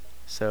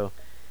 So,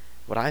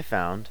 what I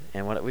found,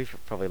 and what we've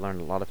probably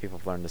learned, a lot of people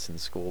have learned this in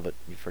school, but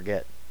you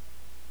forget.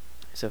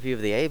 So if you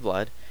have the A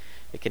blood,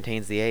 it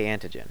contains the A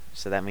antigen.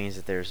 So that means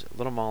that there's a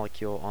little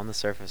molecule on the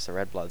surface of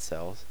red blood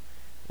cells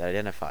that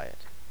identify it.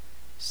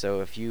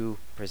 So if you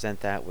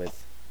present that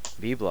with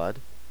B blood,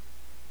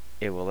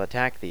 it will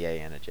attack the A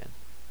antigen,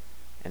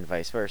 and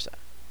vice versa.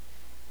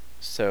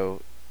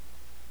 So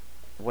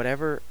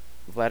whatever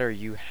letter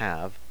you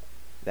have,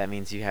 that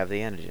means you have the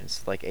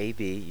antigens. Like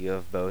AB, you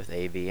have both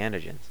AB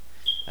antigens.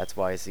 That's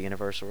why it's the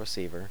universal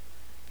receiver,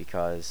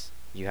 because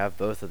you have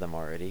both of them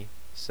already.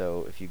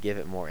 So if you give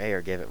it more A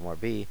or give it more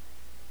B,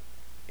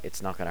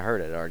 it's not going to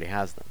hurt it. It already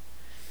has them.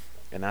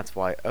 And that's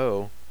why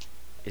O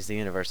is the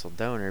universal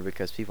donor,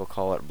 because people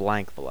call it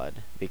blank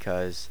blood,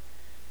 because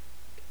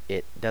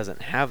it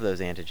doesn't have those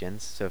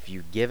antigens. So if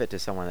you give it to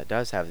someone that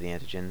does have the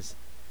antigens,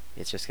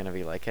 it's just going to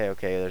be like, hey,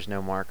 okay, there's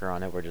no marker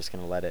on it. We're just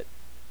going to let it,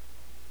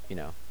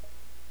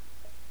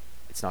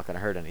 it's not going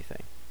to hurt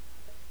anything.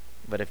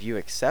 But if you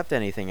accept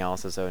anything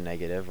else as O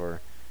negative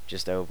or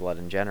just O blood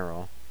in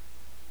general,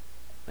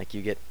 like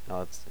you get,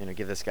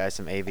 give this guy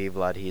some AB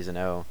blood, he's an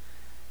O,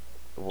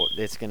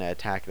 it's going to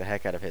attack the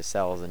heck out of his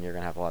cells and you're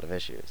going to have a lot of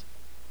issues.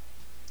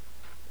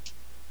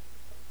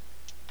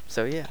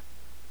 So yeah.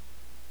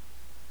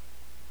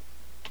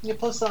 Yeah.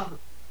 Plus,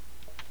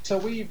 so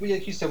we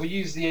like you said, we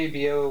use the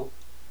ABO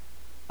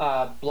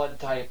blood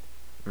type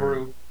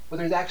group, but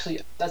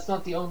that's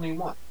not the only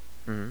one.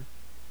 Mm-hmm.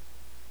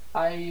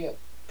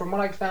 From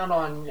what I found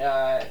on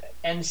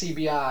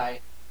NCBI,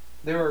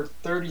 there are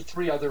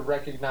 33 other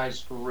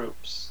recognized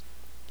groups.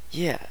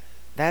 Yeah,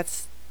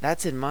 that's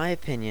in my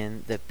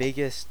opinion the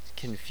biggest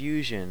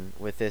confusion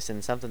with this,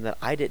 and something that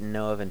I didn't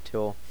know of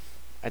until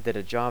I did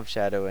a job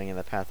shadowing in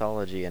the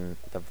pathology and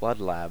the blood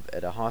lab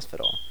at a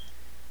hospital.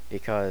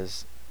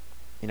 Because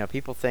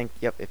people think,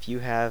 yep, if you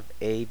have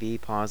AB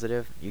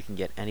positive, you can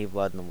get any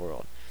blood in the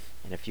world,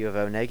 and if you have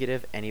O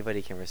negative,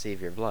 anybody can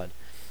receive your blood.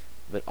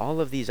 But all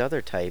of these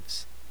other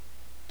types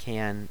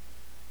can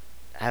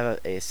have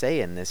a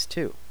say in this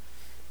too.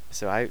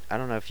 So I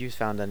don't know if you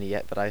found any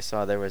yet, but I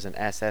saw there was an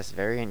SS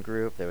variant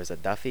group, there was a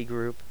Duffy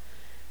group.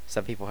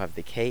 Some people have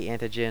the K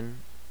antigen.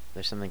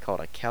 There's something called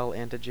a Kel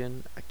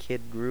antigen, a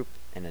KID group,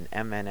 and an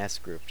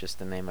MNS group, just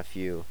to name a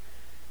few,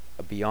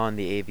 beyond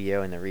the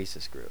ABO and the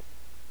rhesus group.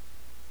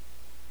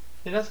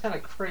 Yeah, that's kind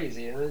of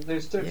crazy.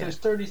 There's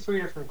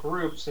 33 different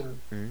groups, and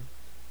Mm-hmm.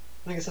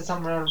 I think it said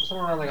somewhere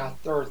around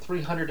or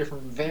 300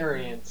 different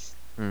variants.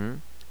 Mm-hmm.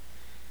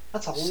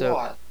 That's a So,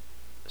 lot.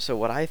 so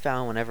what I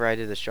found whenever I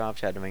did this job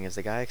shadowing is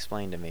the guy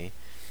explained to me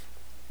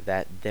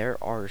that there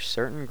are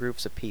certain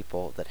groups of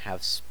people that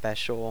have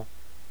special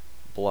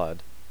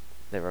blood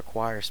that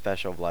require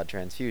special blood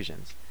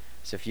transfusions.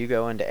 So if you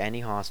go into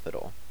any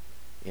hospital,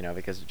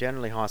 because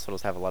generally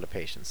hospitals have a lot of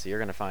patients, so you're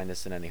going to find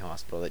this in any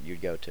hospital that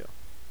you'd go to.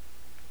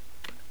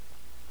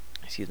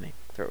 Excuse me,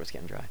 throat was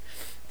getting dry.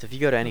 So if you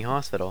go to any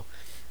hospital,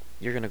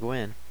 you're going to go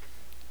in,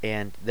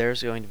 And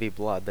there's going to be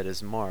blood that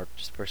is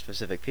marked for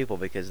specific people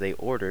because they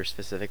order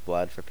specific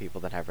blood for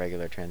people that have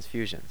regular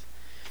transfusions.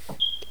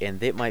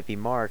 And it might be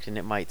marked and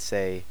it might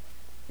say,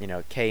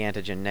 K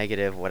antigen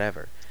negative,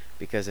 whatever.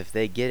 Because if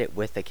they get it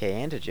with the K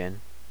antigen,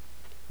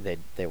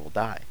 they will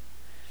die.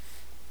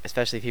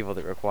 Especially people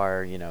that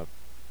require,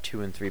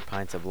 2 and 3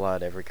 pints of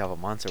blood every couple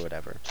months or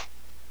whatever.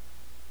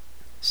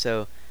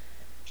 So,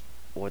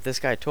 what this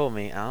guy told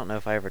me, I don't know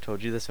if I ever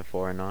told you this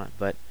before or not,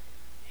 but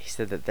he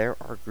said that there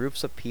are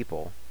groups of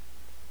people,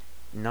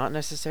 not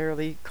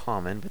necessarily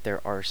common, but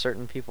there are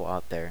certain people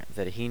out there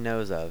that he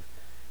knows of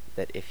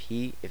that if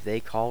they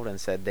called and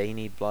said they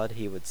need blood,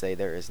 he would say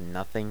there is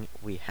nothing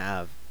we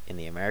have in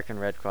the American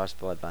Red Cross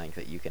blood bank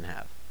that you can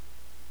have.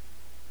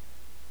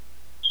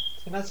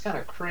 And that's kind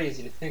of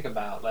crazy to think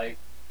about. Like,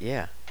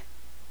 Yeah.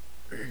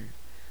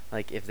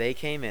 Like if they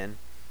came in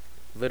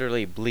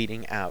literally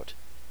bleeding out,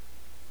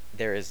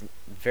 there is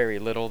very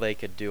little they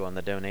could do on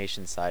the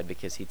donation side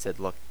because he'd said,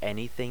 look,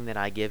 anything that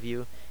I give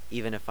you,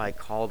 even if I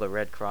call the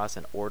Red Cross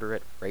and order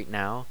it right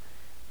now,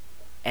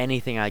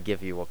 anything I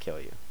give you will kill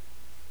you.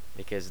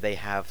 Because they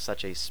have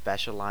such a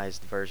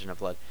specialized version of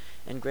blood.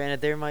 And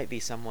granted, there might be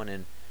someone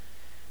in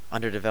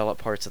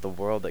underdeveloped parts of the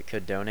world that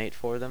could donate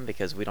for them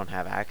because we don't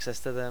have access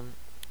to them.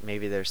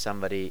 Maybe there's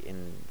somebody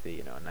in the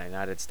in the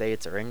United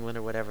States or England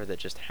or whatever that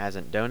just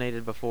hasn't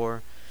donated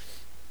before.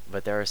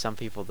 But there are some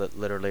people that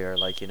literally are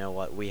like, you know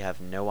what, we have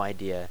no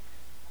idea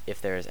if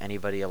there is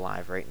anybody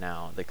alive right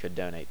now that could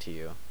donate to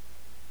you,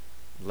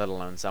 let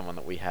alone someone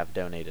that we have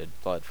donated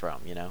blood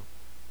from,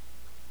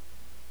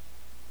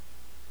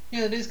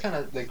 yeah, it is kind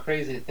of like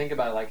crazy to think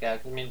about it like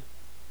that. I mean,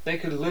 they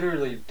could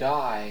literally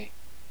die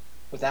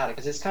without it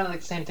because it's kind of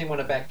like the same thing when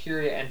a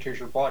bacteria enters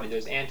your body.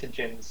 There's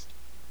antigens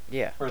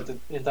Yeah. or the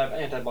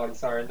antibodies,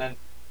 sorry, and then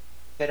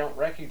they don't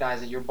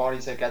recognize it. Your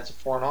body's like that's a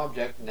foreign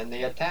object, and then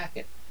they attack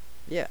it.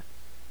 Yeah.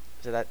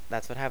 So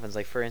that's what happens.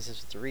 Like for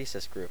instance, with the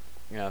rhesus group,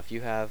 if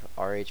you have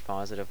Rh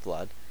positive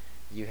blood,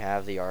 you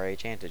have the Rh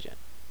antigen,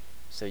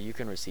 so you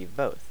can receive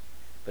both.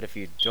 But if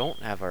you don't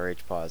have Rh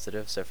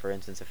positive, so for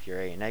instance, if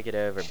you're A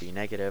negative or B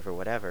negative or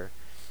whatever,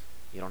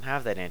 you don't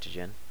have that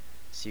antigen,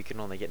 so you can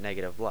only get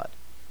negative blood.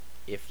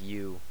 If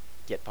you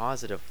get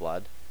positive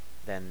blood,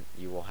 then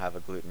you will have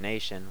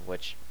agglutination,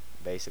 which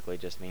basically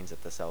just means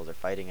that the cells are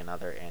fighting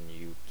another and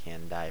you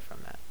can die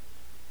from that.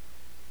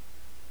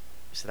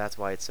 So that's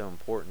why it's so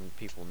important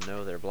people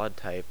know their blood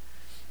type.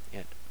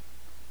 And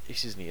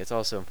it's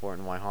also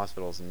important why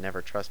hospitals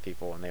never trust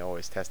people and they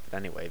always test it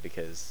anyway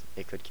because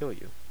it could kill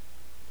you.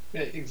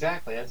 Yeah,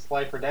 exactly, that's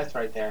life or death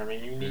right there. I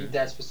mean, you need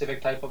that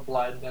specific type of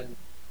blood, and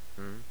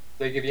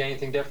they give you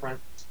anything different.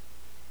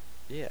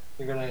 Yeah.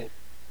 You're gonna.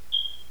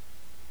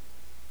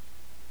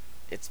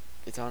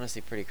 It's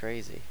honestly pretty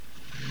crazy.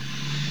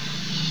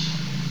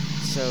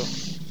 So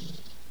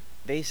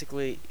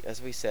basically,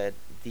 as we said,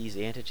 these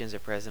antigens are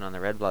present on the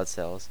red blood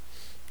cells,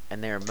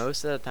 and they're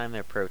most of the time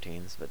they're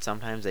proteins, but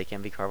sometimes they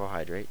can be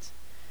carbohydrates.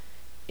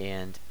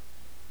 And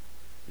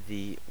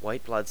the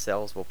white blood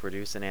cells will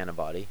produce an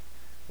antibody,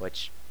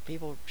 which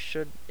people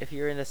should, if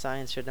you're into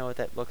science, should know what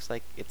that looks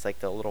like. It's like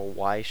the little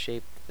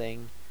Y-shaped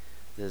thing.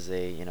 There's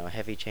a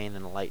heavy chain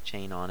and a light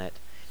chain on it,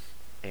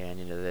 and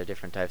there are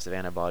different types of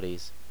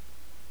antibodies.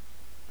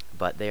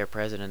 But they are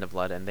present in the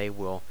blood, and they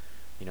will,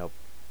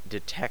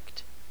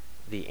 detect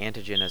the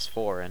antigen as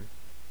foreign,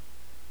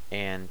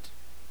 and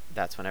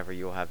that's whenever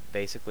you'll have,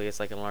 basically it's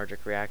like an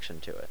allergic reaction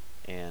to it,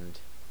 and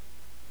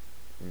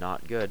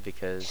not good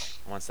because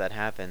once that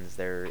happens,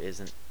 there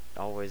isn't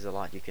always a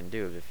lot you can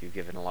do if you've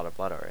given a lot of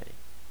blood already.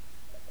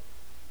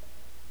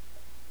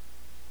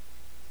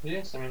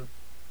 Yes, I mean,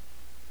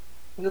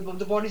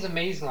 the body's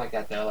amazing like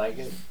that, though. Like,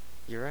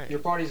 You're right. your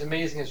body's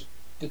amazing as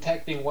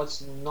detecting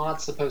what's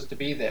not supposed to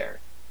be there.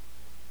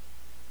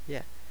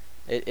 Yeah.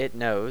 It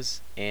knows,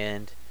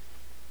 and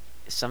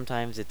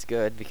sometimes it's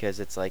good because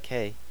it's like,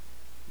 hey,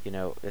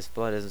 this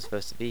blood isn't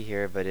supposed to be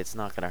here, but it's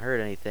not going to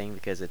hurt anything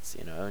because it's,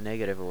 O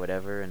negative or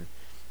whatever, and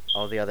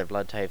all the other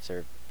blood types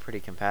are pretty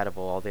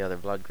compatible, all the other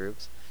blood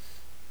groups.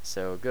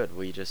 So good,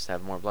 we just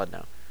have more blood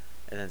now.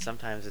 And then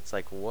sometimes it's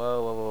like,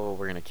 whoa, whoa, whoa,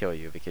 we're going to kill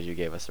you because you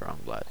gave us the wrong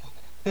blood.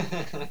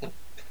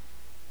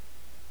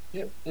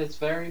 Yep, it's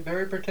very,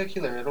 very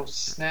particular. It'll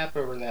snap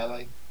over that,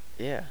 like,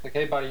 Yeah.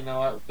 hey, buddy, you know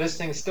what? This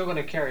thing's still going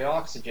to carry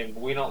oxygen,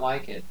 but we don't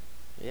like it.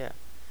 Yeah.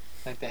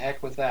 Like, the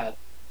heck with that.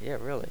 Yeah,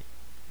 really.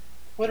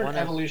 What an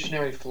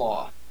evolutionary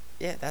flaw.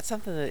 Yeah, that's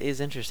something that is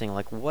interesting.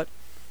 Like, what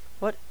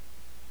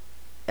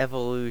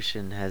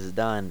evolution has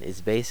done is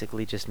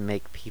basically just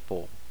make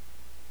people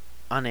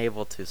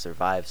unable to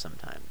survive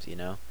sometimes,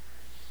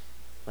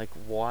 Like,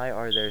 why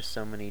are there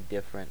so many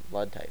different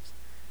blood types?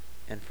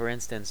 And for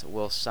instance,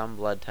 will some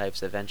blood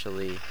types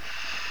eventually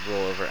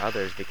rule over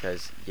others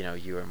because,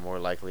 you are more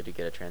likely to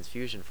get a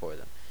transfusion for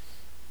them?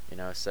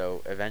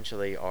 So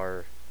eventually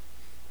they're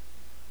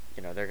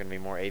going to be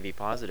more AB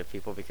positive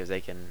people because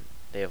they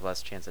have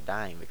less chance of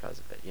dying because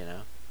of it,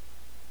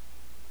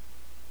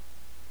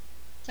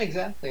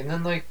 Exactly. And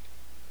then, like,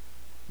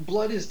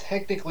 blood is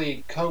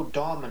technically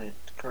co-dominant,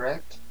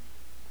 correct?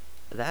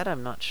 That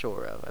I'm not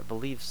sure of. I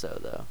believe so,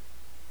 though.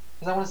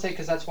 Because I want to say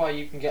because that's why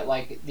you can get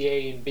like the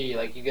A and B,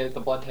 like you get the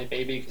blood type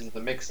AB because of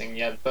the mixing.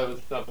 You have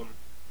both of them on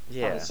the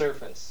Yeah.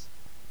 surface.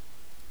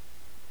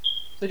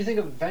 So do you think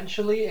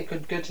eventually it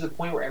could get to the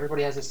point where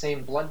everybody has the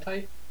same blood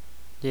type?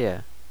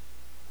 Yeah.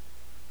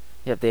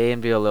 Yep, the A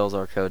and B alleles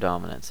are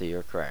codominant, so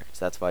you're correct.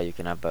 That's why you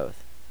can have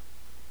both.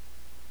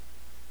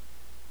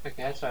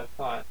 Okay, that's what I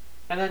thought.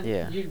 And then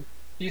Yeah. do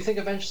you think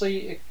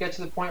eventually it could get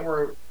to the point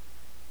where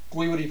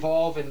we would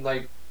evolve and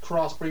like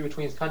crossbreed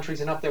between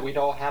countries enough that we'd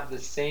all have the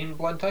same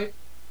blood type?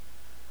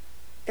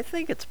 I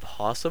think it's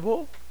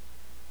possible.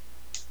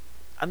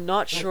 I'm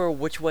not Hmm. sure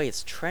which way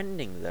it's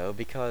trending, though,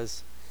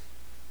 because,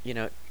 you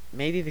know,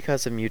 maybe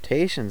because of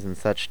mutations and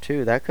such,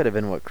 too. That could have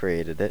been what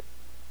created it.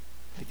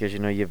 Because,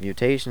 you have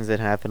mutations that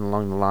happen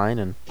along the line,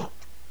 and,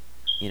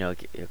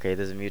 okay,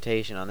 there's a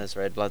mutation on this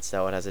red blood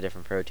cell, it has a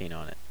different protein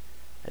on it.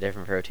 A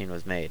different protein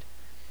was made.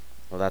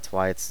 Well, that's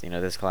why it's,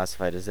 this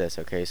classified as this.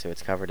 Okay, so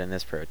it's covered in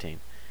this protein.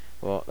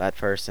 Well, that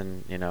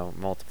person,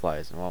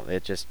 multiplies. Well,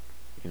 it just,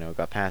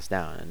 got passed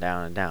down and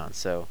down and down.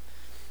 So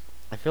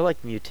I feel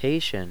like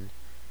mutation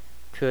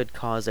could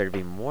cause there to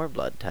be more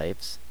blood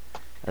types,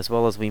 as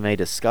well as we may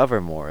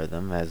discover more of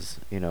them as,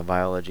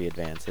 biology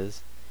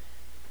advances.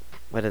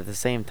 But at the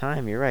same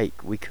time, you're right,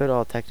 we could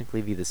all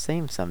technically be the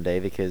same someday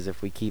because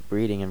if we keep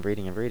breeding and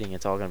breeding and breeding,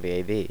 it's all going to be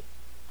AB.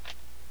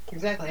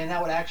 Exactly, and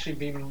that would actually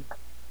be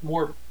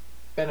more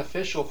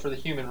beneficial for the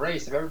human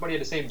race. If everybody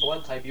had the same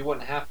blood type, you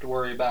wouldn't have to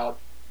worry about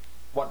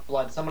what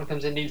blood. Someone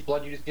comes in needs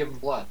blood, you just give them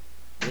blood.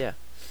 Yeah.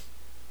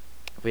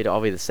 We'd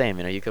all be the same.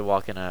 You could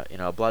walk in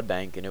a blood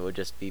bank and it would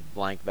just be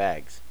blank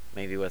bags,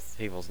 maybe with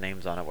people's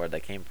names on it, where they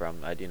came from,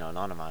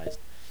 anonymized.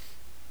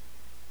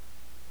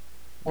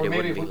 But Or it maybe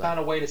wouldn't if be we like, found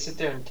a way to sit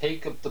there and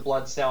take up the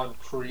blood cell and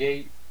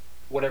create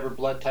whatever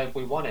blood type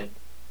we wanted,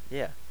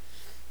 yeah,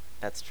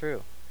 that's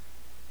true.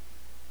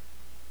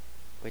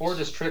 or Which,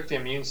 just trick the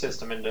immune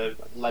system into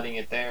letting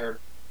it there.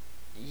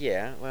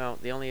 yeah, well,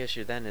 the only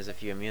issue then is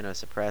if you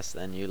immunosuppress,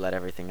 then you let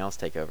everything else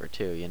take over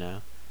too.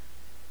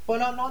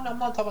 Well, I'm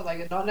not talking about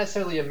like not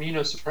necessarily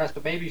immunosuppressed,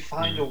 but maybe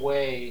find Mm. a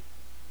way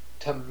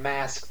to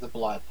mask the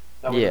blood.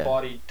 That way the Yeah,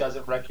 body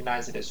doesn't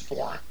recognize it as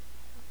foreign.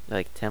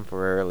 like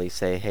temporarily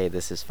say, hey,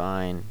 this is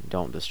fine,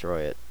 don't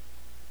destroy it.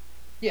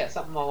 Yeah,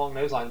 something along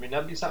those lines. I mean,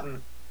 that'd be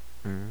something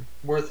Mm.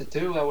 worth it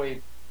too. That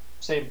way,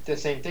 same the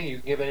same thing. You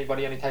can give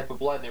anybody any type of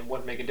blood, and it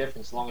wouldn't make a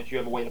difference as long as you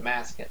have a way to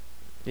mask it.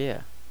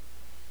 Yeah.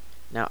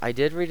 Now, I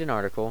did read an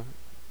article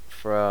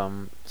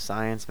from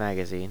Science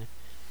Magazine,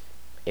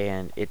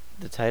 and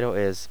the title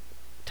is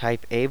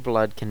Type A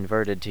blood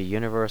converted to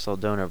universal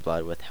donor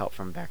blood with help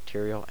from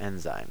bacterial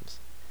enzymes.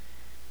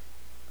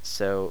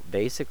 So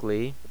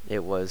basically,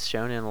 it was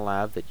shown in a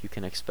lab that you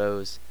can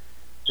expose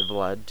the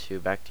blood to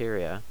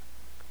bacteria,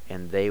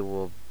 and they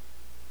will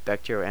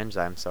bacterial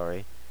enzymes,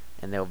 sorry,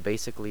 and they'll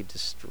basically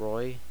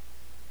destroy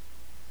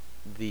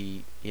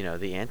the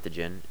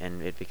antigen,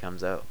 and it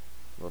becomes O.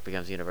 Well, it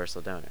becomes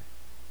universal donor.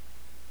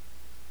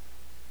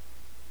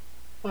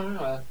 I don't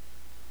know.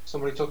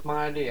 Somebody took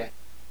my idea.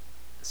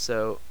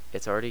 So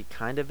it's already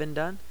kind of been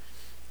done,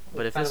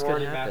 but It's if kind this of could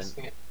already happen,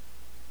 masking it.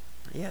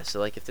 yeah. So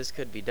like if this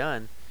could be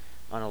done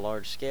on a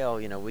large scale,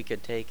 we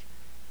could take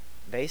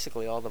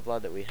basically all the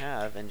blood that we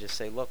have and just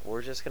say, look,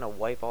 we're just gonna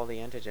wipe all the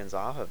antigens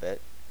off of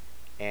it,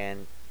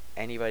 and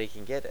anybody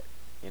can get it.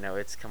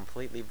 It's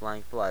completely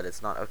blank blood.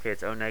 It's not okay.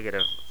 It's O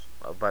negative,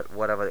 but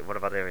what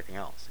about everything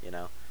else?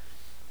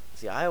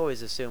 See, I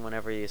always assume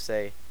whenever you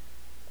say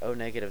O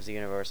negative is a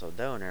universal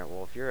donor,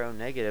 well, if you're O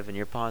negative and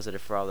you're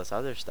positive for all this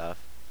other stuff,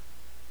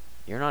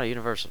 you're not a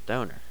universal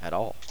donor at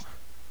all.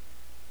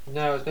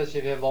 No, especially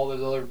if you have all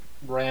those other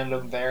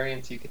random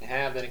variants you can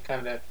have, then it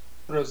kind of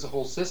throws the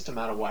whole system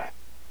out of whack.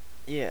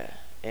 Yeah,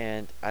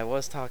 and I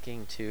was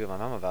talking to my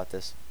mom about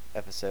this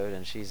episode,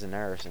 and she's a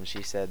nurse, and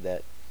she said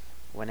that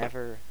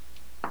whenever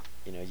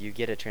you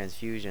get a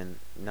transfusion,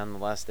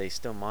 nonetheless they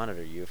still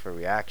monitor you for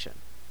reaction.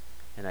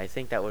 And I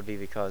think that would be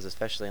because,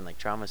 especially in like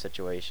trauma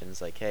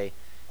situations, like hey,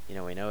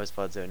 we know his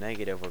blood's O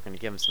negative, we're going to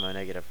give him some O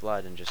negative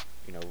blood, and just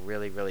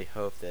really really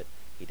hope that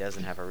he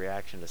doesn't have a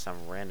reaction to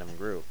some random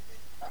group.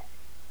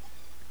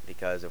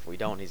 Because if we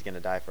don't, he's going to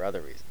die for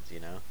other reasons.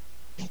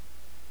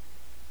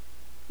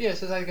 Yeah,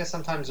 so I guess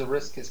sometimes the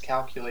risk is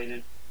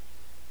calculated.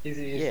 If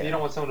you Yeah. don't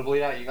want someone to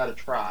bleed out, you got to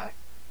try.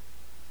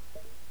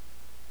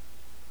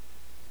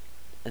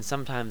 And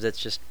sometimes it's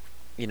just,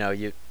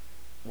 you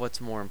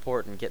what's more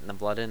important, getting the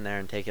blood in there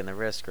and taking the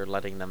risk, or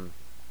letting them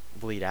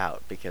bleed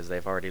out because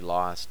they've already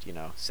lost,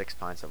 6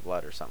 pints of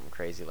blood or something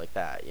crazy like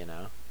that.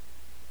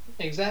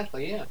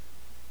 Exactly, yeah.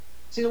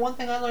 See, the one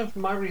thing I learned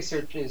from my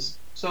research is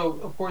so,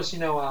 of course,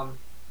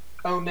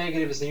 O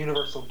negative is the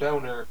universal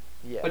donor.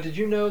 Yeah. But did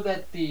you know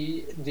that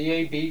the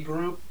AB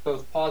group,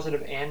 both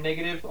positive and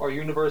negative, are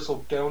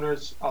universal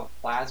donors of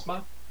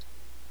plasma?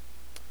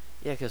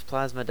 Yeah, because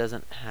plasma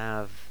doesn't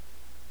have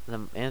the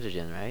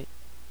antigen, right?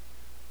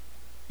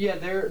 Yeah,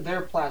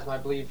 their plasma, I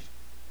believe.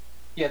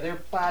 Yeah, their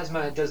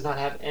plasma does not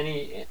have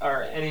any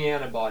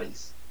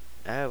antibodies.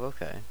 Oh,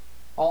 okay.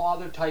 All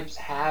other types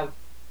have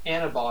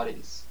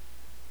antibodies.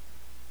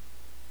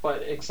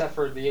 but except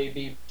for the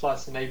AB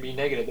plus and AB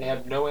negative, they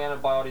have no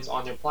antibodies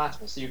on their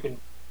plasma, so you can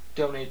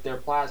donate their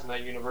plasma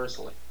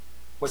universally.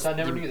 Which I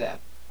never You knew that.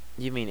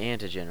 you mean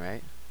antigen,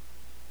 right?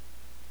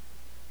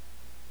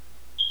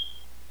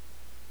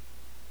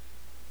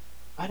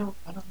 I don't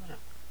know.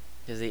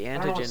 Because the I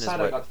don't know what antigen is side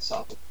I what got this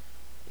off of.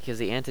 because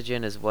the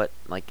antigen is what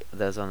like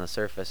does on the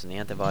surface, and the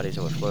antibodies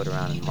are what float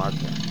around and mark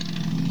them.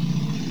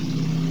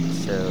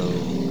 So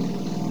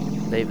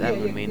Yeah, that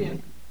would yeah, mean yeah.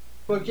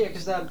 Well, yeah,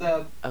 because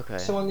the okay,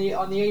 so on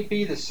the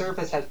AB, the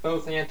surface has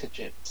both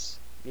antigens,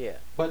 yeah.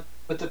 but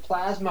the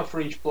plasma for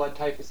each blood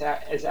type is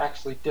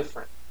actually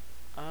different.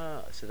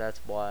 So that's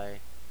why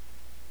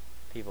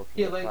people can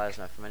Yeah, get like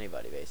plasma from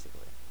anybody,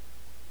 basically.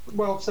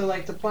 well, so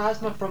like the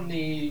plasma from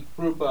the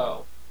group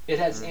O, it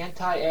has Mm.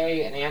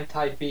 anti-A and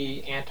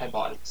anti-B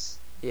antibodies,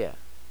 Yeah,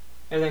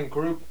 and then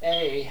group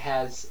A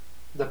has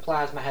the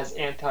plasma has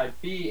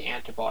anti-B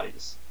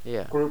antibodies.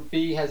 yeah. Group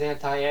B has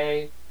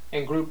anti-A,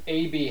 and group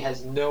AB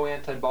has no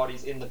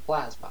antibodies in the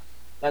plasma.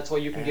 That's why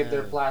you can give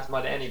their Oh,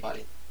 plasma to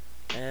anybody.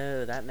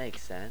 oh, that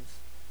makes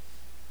sense.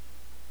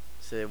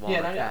 So they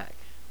Yeah, won't and attack.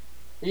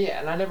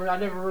 I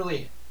never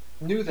really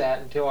knew that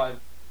until I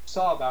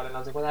saw about it, and I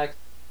was like, well, that,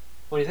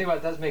 when you think about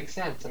it, it does make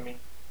sense. I mean,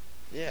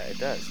 Yeah, it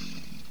does.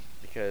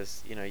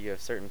 Because you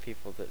have certain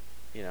people that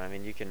I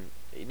mean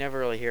you never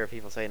really hear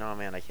people say, "No,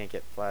 man, I can't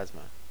get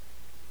plasma."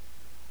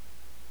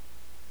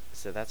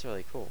 So that's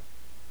really cool.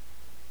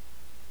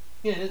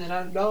 yeah, it is, and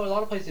I know a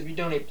lot of places if you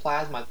donate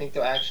plasma, I think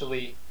they'll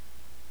actually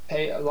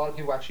pay. A lot of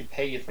people actually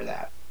pay you for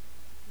that.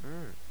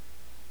 Mm,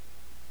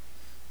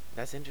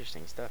 that's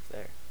interesting stuff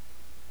there.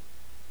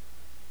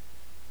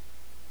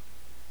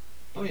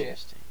 Oh yeah.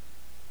 Interesting.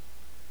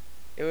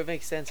 It would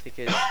make sense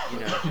because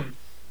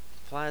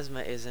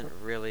plasma isn't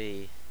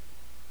really.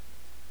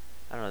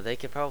 I don't know. They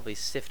could probably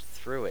sift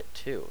through it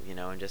too,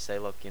 and just say,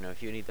 look,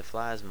 if you need the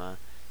plasma,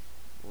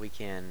 we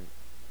can,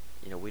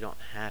 we don't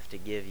have to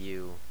give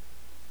you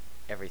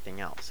everything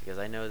else, because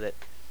I know that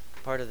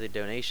part of the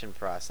donation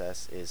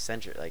process is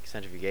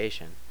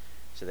centrifugation,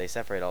 so they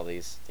separate all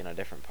these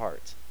different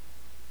parts.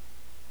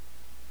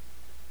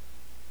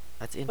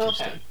 That's Okay.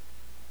 interesting.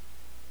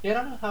 Yeah, I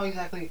don't know how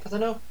exactly because I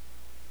know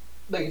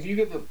like if you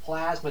give a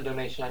plasma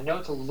donation, I know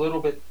it's a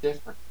little bit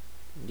different.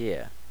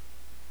 Yeah.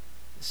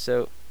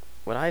 So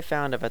what I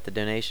found about the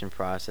donation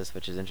process,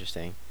 which is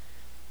interesting,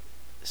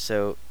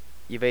 so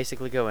you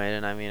basically go in,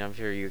 and I mean I'm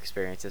sure you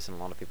experience this and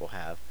a lot of people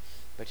have,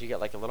 but you get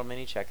like a little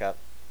mini checkup,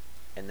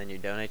 and then you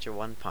donate your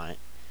 1 pint.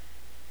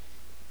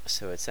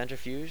 So it's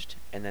centrifuged,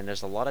 and then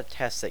there's a lot of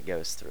tests that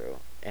goes through,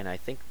 and I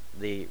think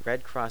the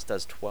Red Cross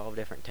does 12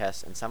 different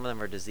tests, and some of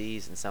them are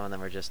disease, and some of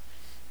them are just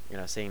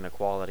seeing the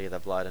quality of the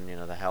blood and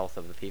the health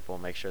of the people,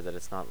 make sure that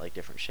it's not like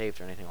different shapes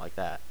or anything like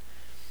that.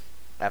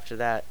 After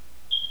that,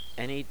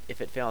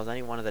 if it fails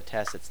any one of the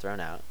tests, it's thrown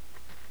out.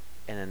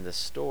 And then the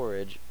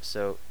storage,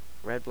 so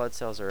red blood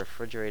cells are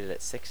refrigerated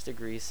at 6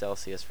 degrees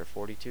Celsius for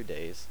 42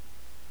 days.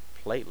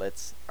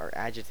 Platelets are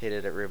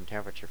agitated at room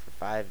temperature for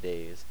 5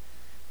 days,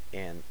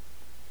 and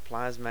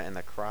plasma and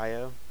the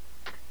cryo,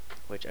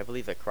 which I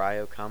believe the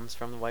cryo comes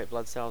from the white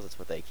blood cells, it's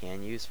what they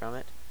can use from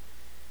it,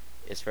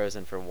 is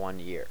frozen for 1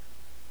 year.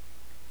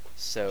 A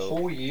So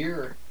whole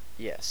year.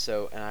 yeah,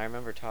 and I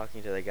remember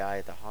talking to the guy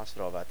at the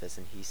hospital about this,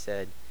 and he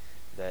said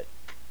that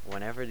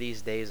whenever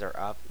these days are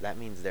up, that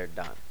means they're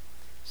done.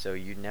 So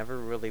you never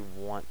really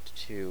want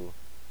to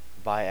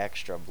buy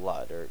extra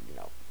blood, or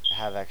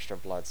have extra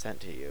blood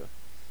sent to you.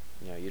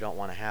 You don't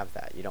want to have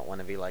that. You don't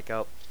want to be like,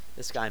 oh,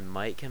 this guy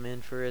might come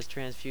in for his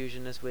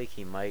transfusion this week,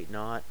 he might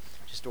not.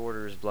 Just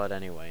order his blood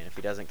anyway, and if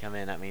he doesn't come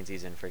in, that means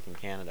he's in freaking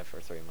Canada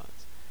for 3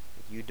 months.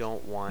 You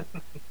don't want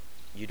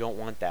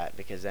that,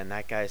 because then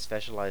that guy's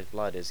specialized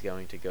blood is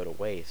going to go to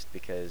waste,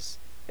 because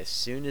as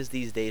soon as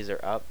these days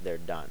are up, they're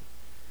done.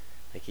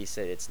 Like he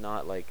said, it's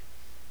not like,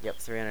 yep,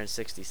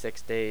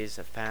 366 days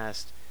have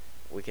passed,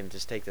 we can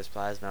just take this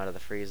plasma out of the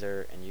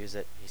freezer and use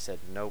it. He said,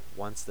 nope,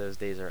 once those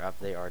days are up,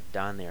 they are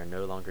done. They are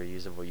no longer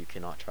usable. You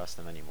cannot trust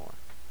them anymore.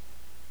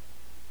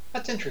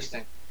 That's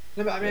interesting.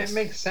 No, but, I mean, it Yes.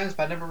 makes sense,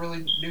 but I never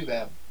really knew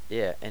that.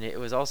 Yeah, and it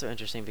was also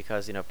interesting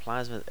because,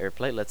 plasma or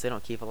platelets, they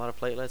don't keep a lot of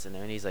platelets, and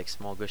they're in these like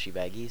small gushy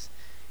baggies.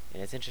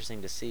 And it's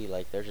interesting to see,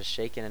 like, they're just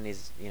shaking in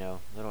these,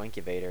 little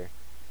incubator,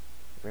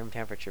 room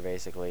temperature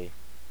basically,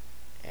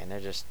 and they're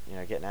just,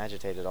 getting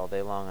agitated all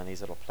day long on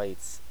these little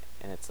plates.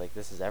 And it's like,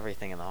 this is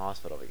everything in the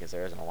hospital because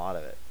there isn't a lot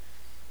of it.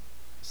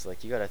 So,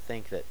 like, you gotta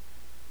think that,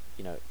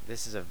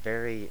 this is a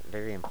very,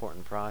 very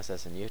important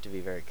process, and you have to be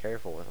very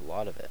careful with a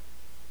lot of it.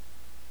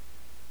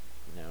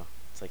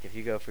 It's like if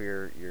you go for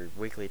your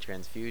weekly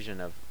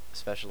transfusion of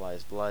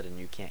specialized blood and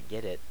you can't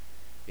get it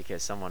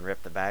because someone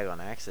ripped the bag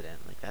on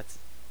accident, like that's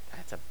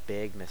a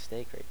big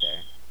mistake right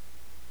there.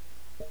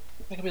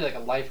 It could be like a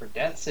life or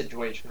death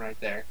situation right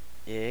there.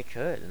 Yeah, it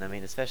could, and I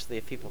mean, especially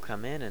if people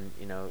come in and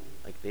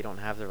like they don't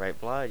have the right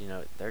blood,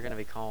 they're gonna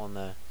be calling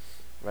the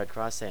Red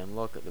Cross saying,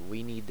 "Look,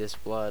 we need this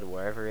blood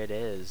wherever it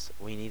is.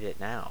 We need it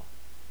now,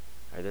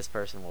 or this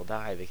person will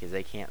die because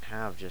they can't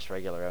have just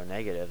regular O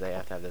negative. They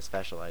have to have this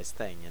specialized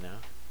thing."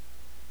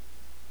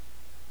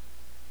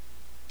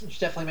 which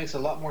definitely makes it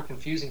a lot more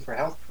confusing for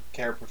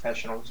healthcare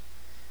professionals.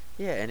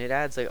 Yeah, and it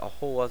adds like a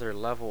whole other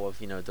level of,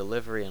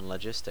 delivery and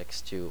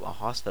logistics to a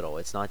hospital.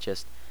 It's not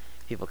just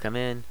people come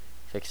in,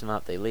 fix them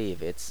up, they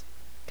leave. It's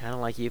kind of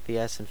like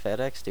UPS and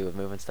FedEx do with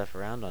moving stuff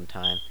around on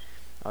time.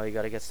 Oh, you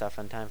got to get stuff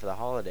on time for the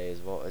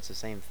holidays. Well, it's the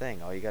same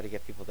thing. Oh, you got to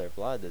get people their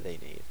blood that they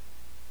need.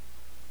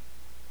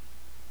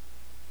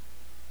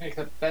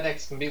 Except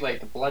FedEx can be late,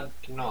 the blood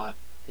cannot.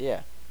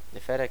 Yeah,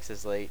 if FedEx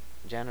is late,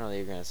 generally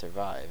you're going to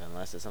survive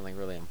unless it's something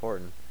really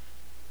important,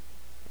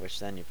 which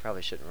then you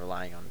probably shouldn't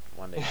rely on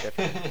one day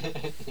shipping.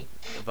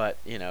 But,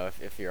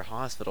 if your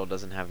hospital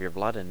doesn't have your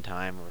blood in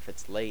time, or if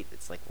it's late,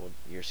 it's like, well,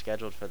 you're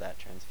scheduled for that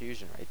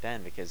transfusion right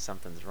then because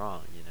something's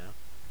wrong.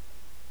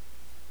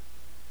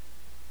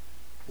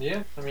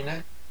 Yeah, I mean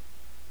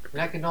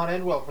that could not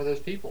end well for those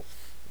people.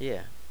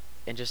 Yeah.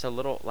 And just a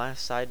little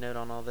last side note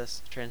on all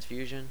this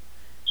transfusion,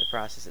 the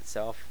process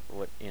itself,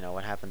 what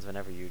happens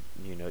whenever you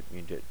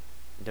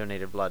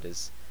donated blood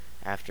is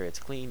after it's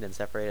cleaned and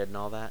separated and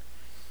all that.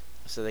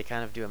 So they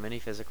kind of do a mini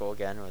physical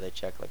again where they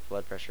check like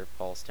blood pressure,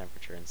 pulse,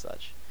 temperature, and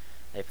such.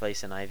 They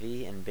place an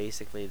IV and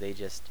basically they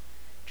just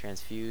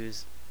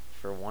transfuse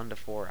for 1 to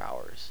 4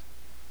 hours.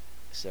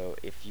 So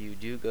if you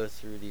do go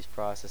through these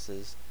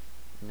processes,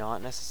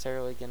 not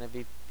necessarily going to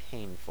be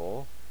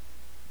painful,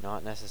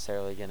 not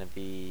necessarily going to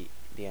be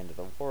the end of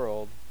the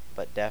world,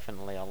 but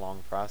definitely a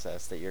long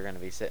process that you're going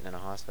to be sitting in a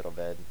hospital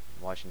bed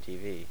watching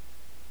TV.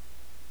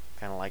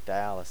 Kind of like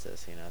dialysis,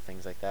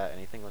 things like that.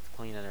 Anything with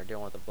cleaning or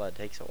dealing with the blood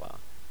takes a while.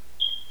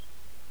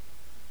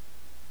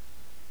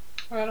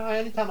 Well,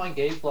 anytime I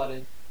gave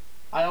blood,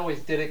 I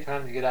always did it kind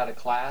of to get out of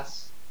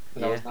class,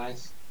 because that Yeah, was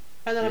nice.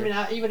 And then, I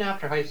yeah. mean, even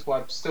after high school,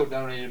 I've still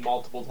donated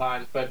multiple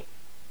times. But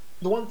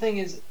the one thing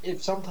is,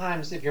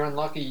 if you're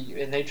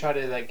unlucky and they try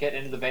to like get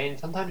into the vein,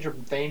 sometimes your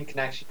vein can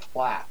actually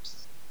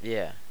collapse.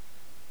 Yeah.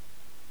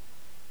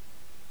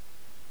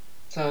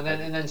 So Like,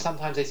 and then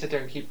sometimes they sit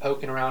there and keep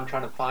poking around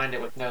trying to find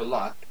it with no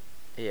luck.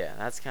 yeah,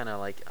 that's kind of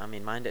like, I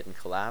mean, mine didn't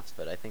collapse,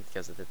 but I think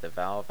because of the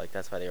valve, like,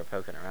 that's why they were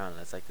poking around,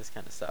 and it's like, this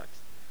kind of sucks.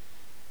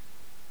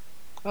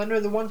 I know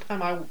the one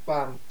time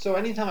so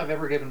anytime I've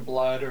ever given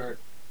blood or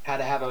had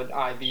to have an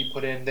IV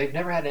put in, they've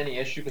never had any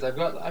issue because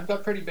I've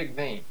got pretty big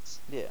veins.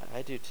 Yeah,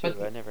 I do But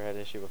too. I never had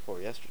an issue before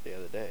yesterday, the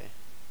other day.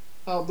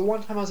 the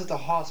one time I was at the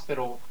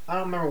hospital, I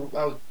don't remember.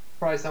 I was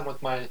probably something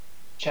with my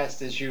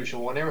chest as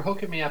usual, and they were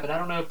hooking me up, and I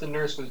don't know if the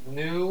nurse was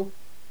new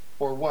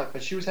or what,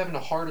 but she was having the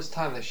hardest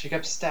time. Like she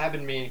kept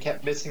stabbing me and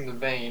kept missing the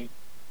vein,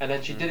 and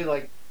then she Mm. did it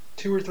like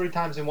 2 or 3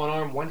 times in one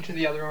arm, went to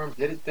the other arm,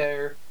 did it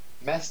there,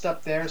 messed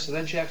up there. So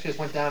then she actually just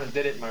went down and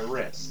did it in my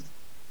wrist,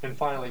 and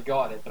finally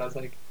got it. But I was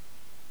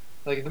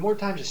like the more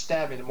times you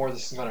stab me, the more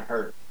this is gonna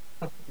hurt.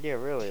 Yeah,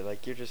 really,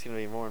 like, you're just gonna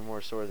be more and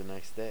more sore the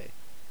next day.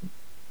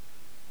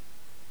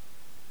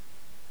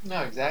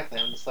 No, exactly.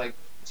 I'm just like,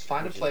 just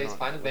find a Which is place, not,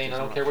 find a which vein. I is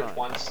don't not care which fun.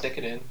 one, stick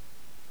it in.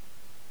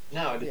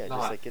 No, it is Yeah, just,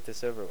 not. like, get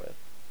this over with.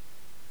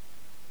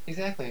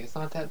 Exactly. It's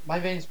not that my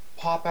veins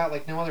pop out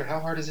like no other. How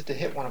hard is it to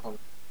hit one of them?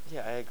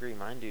 Yeah, I agree,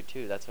 mine do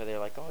too. That's why they're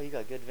like, oh, you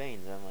got good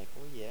veins. And I'm like,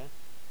 well, yeah.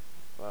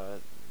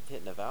 Well,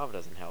 hitting a valve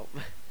doesn't help.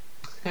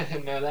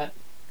 No,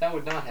 that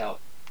would not help.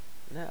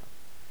 No.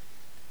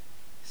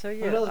 So,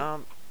 yeah,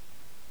 Really,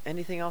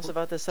 anything else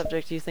about this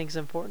subject you think is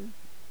important?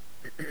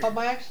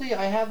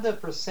 I have the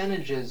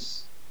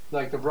percentages,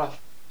 like the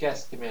rough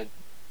guesstimate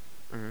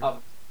Mm-hmm.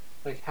 of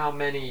like how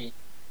many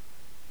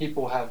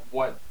people have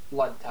what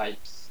blood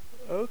types.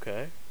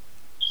 Okay.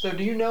 So,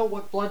 do you know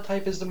what blood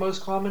type is the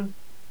most common?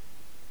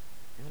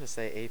 I'm gonna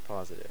say A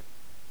positive.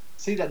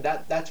 See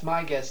that's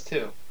my guess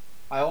too.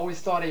 I always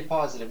thought A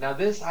positive. Now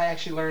this I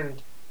actually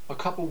learned a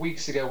couple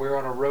weeks ago. We were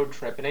on a road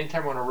trip, and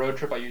anytime we're on a road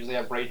trip, I usually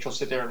have Rachel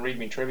sit there and read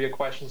me trivia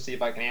questions, see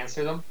if I can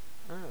answer them.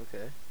 Oh,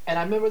 okay. And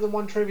I remember the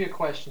one trivia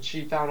question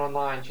she found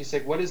online. She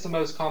said, "What is the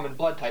most common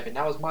blood type?" And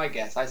that was my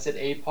guess. I said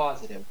A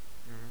positive,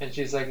 Mm-hmm. and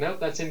she's like, "Nope,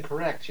 that's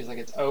incorrect." She's like,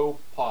 "It's O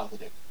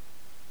positive."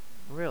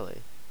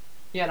 Really?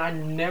 Yeah, and I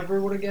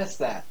never would have guessed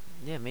that.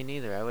 Yeah, me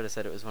neither. I would have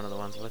said it was one of the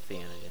ones with the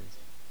antigens.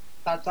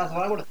 That's what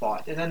I would have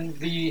thought. And then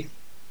the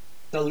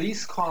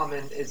least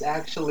common is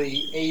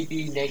actually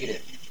AB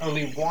negative.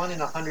 Only 1 in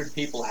 100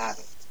 people have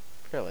it.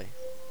 Really?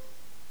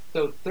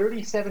 So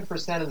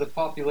 37% of the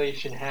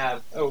population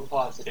have O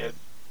positive.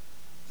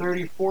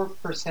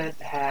 34%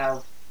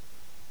 have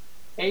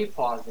A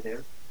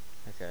positive.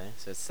 Okay,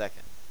 so it's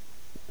second.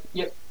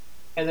 Yep.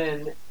 And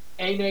then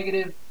A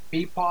negative,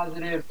 B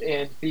positive,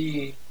 and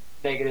B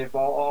negative,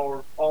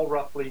 all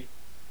roughly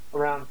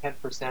around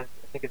 10%.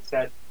 I think it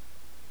said,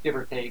 give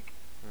or take.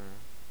 Mm.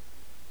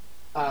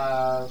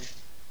 Uh,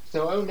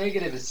 so O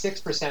negative is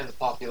 6% of the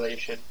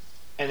population,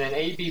 and then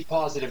AB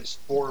positive is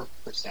 4%.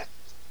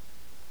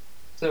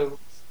 So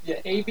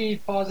yeah, AB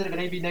positive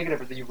and AB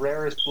negative are the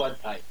rarest blood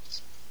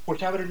types,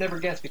 which I would have never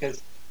guessed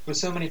because with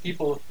so many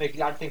people, like,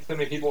 I think so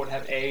many people would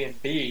have A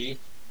and B.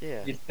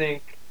 Yeah. You'd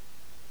think.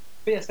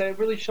 But yes, that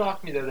really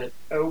shocked me though that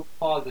O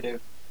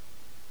positive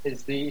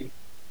is the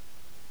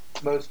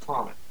most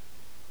common.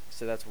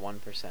 So that's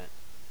 1%.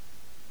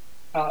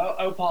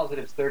 O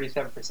positive is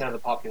 37% of the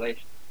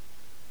population.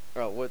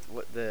 Oh, what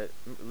the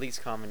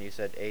least common you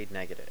said? A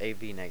negative,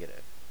 AB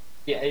negative.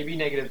 Yeah, AB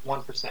negative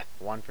 1%.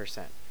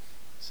 1%.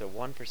 So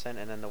 1%,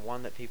 and then the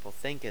one that people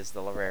think is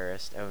the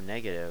rarest, O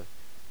negative,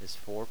 is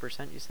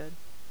 4%. You said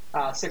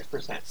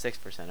 6%.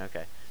 6%.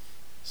 Okay,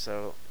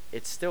 so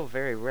it's still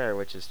very rare,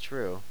 which is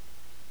true,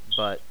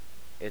 but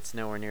it's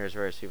nowhere near as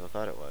rare as people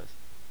thought it was.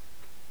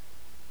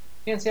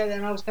 Yeah, see,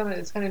 and I was kind of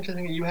it's kind of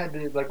interesting that you had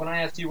to like when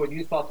I asked you what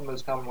you thought the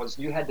most common was,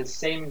 you had the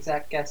same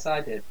exact guess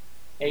I did,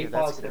 A Yeah,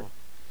 that's positive. cool.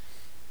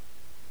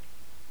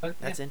 But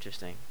yeah, That's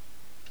interesting.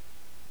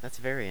 That's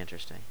very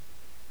interesting.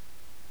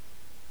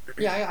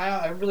 yeah,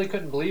 I really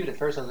couldn't believe it at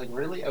first. I was like,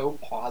 really O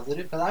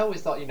positive? Because I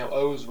always thought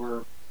O's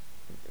were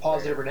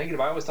positive Rare. or negative.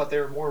 I always thought they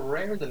were more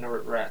rare than the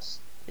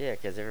rest. Yeah,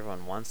 because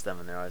everyone wants them,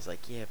 and they're always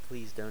like, "Yeah,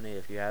 please donate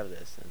if you have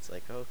this." And it's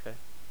like, oh, okay,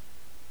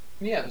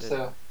 Yeah, but it's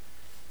so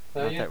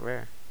not yeah, that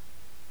rare.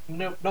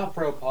 no, not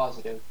pro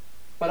positive.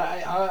 But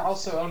I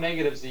also O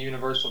negative is the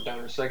universal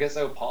donor, so I guess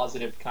O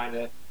positive kind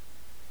of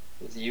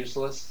is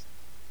useless.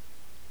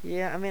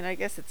 Yeah, I mean, I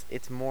guess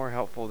it's more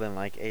helpful than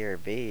like A or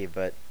B,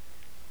 but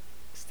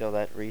still,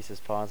 that Reese's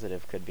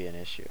positive could be an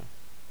issue.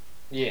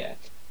 Yeah,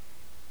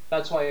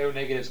 that's why O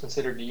negative is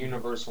considered the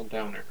universal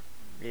donor.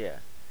 Yeah.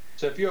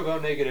 So if you have O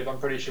negative, I'm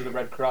pretty sure the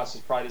Red Cross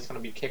is probably just going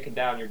to be kicking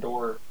down your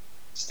door,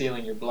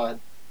 stealing your blood.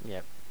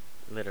 Yep.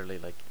 Literally,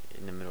 like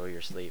in the middle of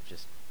your sleep,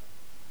 just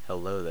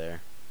hello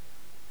there.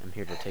 I'm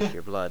here to take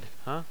your blood,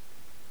 huh?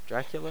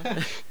 Dracula?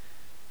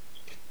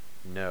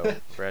 No,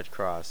 Red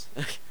Cross.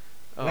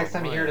 Oh Next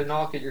time you hear to man.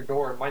 knock at your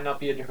door, it might not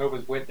be a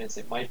Jehovah's Witness.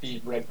 It might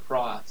be Red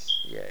Cross.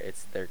 Yeah,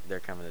 it's they're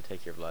coming to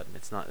take your blood. And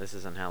it's not. This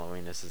isn't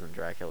Halloween. This isn't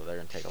Dracula. They're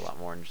gonna take a lot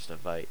more than just a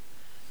bite.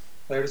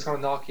 They're just going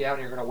to knock you out,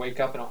 and you're going to wake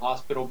up in a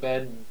hospital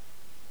bed, and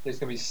they're just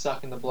going to be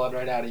sucking the blood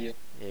right out of you.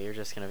 Yeah, you're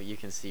just gonna. You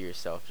can see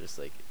yourself just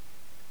like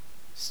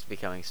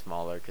becoming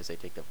smaller because they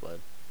take the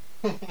blood.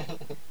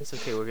 It's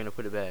okay. We're gonna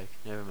put it back.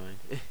 Never mind.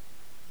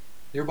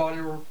 Your body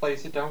will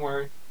replace it. Don't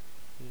worry.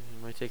 Yeah,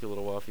 it might take a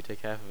little while if you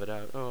take half of it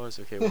out. Oh, it's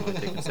okay. We're only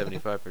taking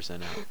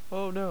 75% out.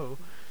 Oh no.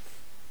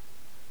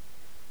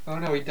 Oh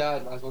no, he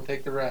died. Might as well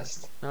take the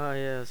rest. Oh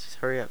yeah. Let's just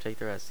hurry up. Take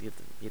the rest.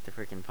 Get the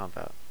freaking pump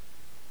out.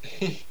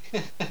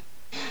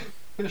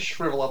 Gonna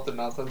shrivel up to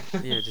nothing.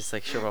 Yeah, just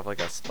like shove off like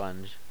a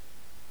sponge.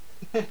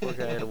 Poor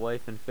guy had a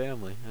wife and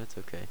family. That's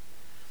okay.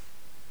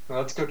 Well,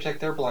 let's go check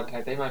their blood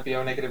type. They might be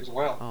O negative as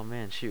well. Oh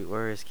man, shoot.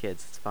 Where are his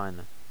kids? Let's find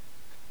them.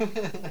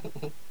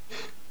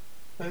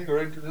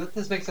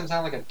 This makes them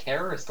sound like a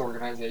terrorist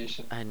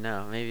organization. I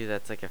know. Maybe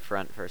that's like a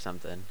front for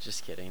something.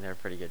 Just kidding. They're a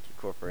pretty good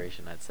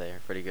corporation, I'd say. A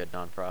pretty good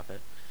nonprofit.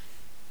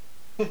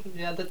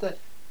 Yeah,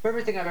 for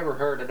everything I've ever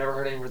heard, I've never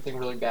heard anything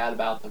really bad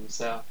about them.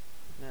 So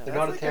No, they're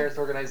that's not a like a. terrorist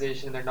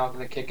organization. They're not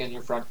going to kick in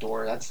your front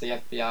door. That's the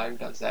FBI who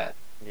does that.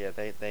 Yeah,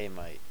 they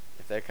might.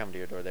 If they come to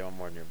your door, they want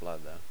more than your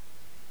blood, though.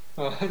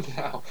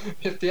 No,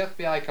 if the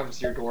FBI comes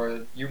to your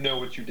door, you know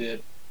what you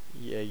did.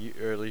 Yeah,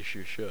 or at least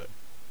you should.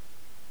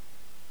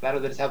 That or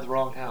they just have the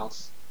wrong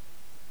house.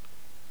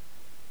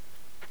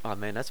 Oh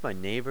man, that's my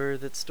neighbor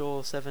that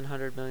stole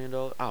 $700 million.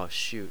 Oh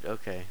shoot.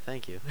 Okay,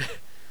 thank you.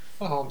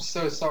 Oh, I'm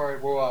so sorry.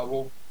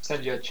 We'll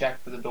send you a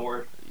check for the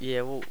door.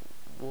 Yeah, we'll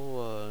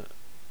we'll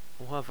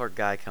have our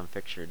guy come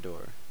fix your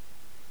door.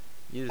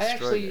 You I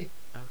destroyed it. actually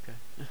Okay.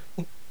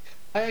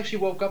 I actually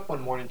woke up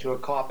one morning to a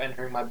cop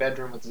entering my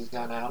bedroom with his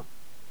gun out.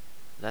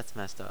 That's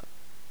messed up.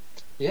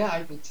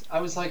 Yeah,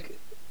 I was like,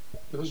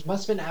 must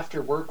have been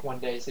after work one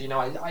day. So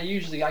I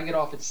usually I get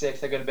off at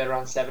 6. I go to bed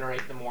around 7 or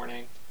 8 in the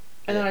morning,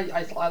 and Yeah. then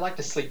I like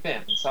to sleep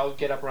in. So I would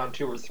get up around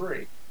 2 or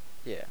 3.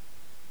 Yeah.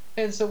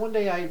 And so one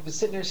day I was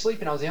sitting there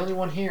sleeping. I was the only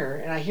one here,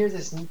 and I hear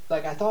this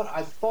like I thought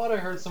I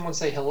heard someone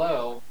say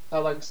hello. I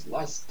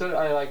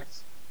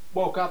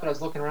woke up and I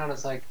was looking around. I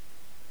was like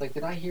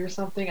did I hear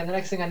something? And the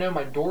next thing I know,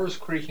 my door's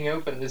creaking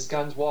open. And this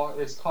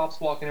cop's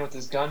walking in with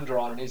his gun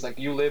drawn, and he's like,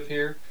 "You live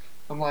here?"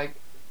 I'm like,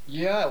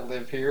 "Yeah, I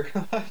live here."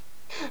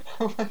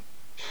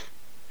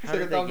 He's How like,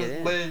 did they "I'm get just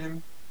in? laying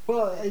in."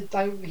 Well,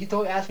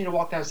 asked me to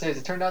walk downstairs.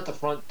 It turned out the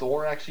front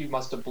door actually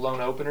must have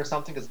blown open or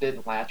something because it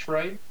didn't latch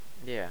right.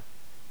 Yeah.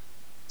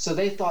 So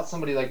they thought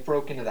somebody like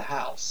broke into the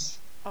house.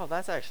 Oh,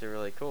 that's actually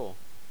really cool.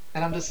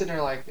 And I'm just sitting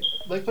there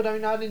but I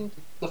mean, I didn't.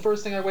 The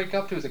first thing I wake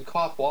up to is a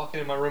cop walking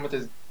in my room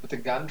with a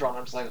gun drawn.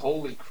 I'm just like,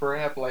 holy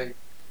crap! Like,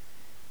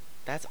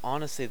 That's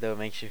honestly though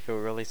makes you feel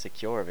really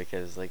secure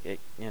because like it.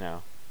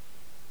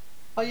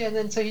 oh yeah. And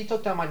then so he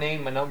took down my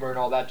name, my number, and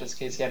all that just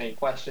in case he had any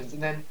questions.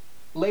 And then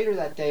later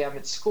that day, I'm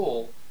at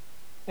school,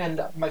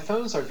 and my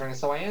phone starts ringing.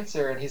 So I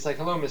answer, and he's like,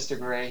 "Hello, Mr.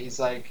 Gray." He's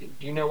like,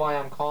 "Do you know why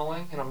I'm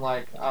calling?" And I'm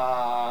like,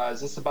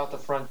 "Is this about the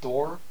front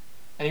door?"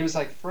 And he was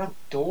like, "Front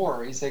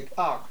door?" He's like,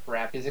 "Oh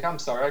crap." He's like, "I'm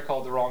sorry, I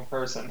called the wrong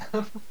person."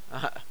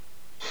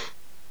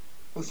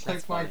 It's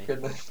That's like, my funny.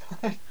 goodness.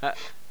 It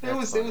That's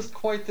was it funny. was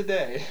quite the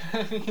day.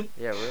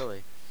 Yeah,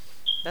 really.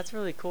 That's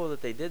really cool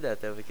that they did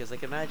that though, because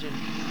like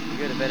imagine you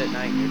go to bed at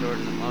night and your door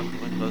doesn't lock, the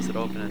windows it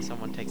open, and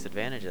someone takes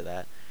advantage of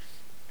that,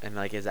 and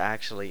like is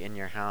actually in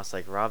your house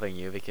like robbing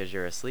you because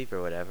you're asleep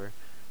or whatever.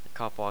 The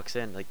cop walks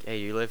in like, "Hey,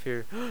 you live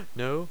here?"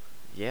 No.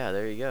 Yeah,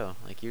 there you go.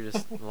 Like you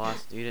just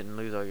lost. You didn't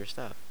lose all your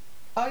stuff.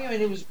 Oh, yeah, I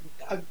mean,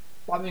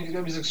 I mean,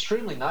 it was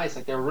extremely nice.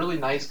 Like, they were really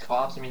nice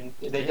cops. I mean,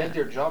 they Yeah. did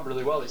their job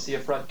really well. They see a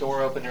front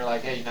door open, they're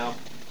like, hey,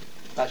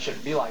 that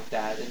shouldn't be like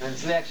that. And then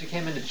so they actually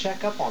came in to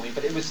check up on me,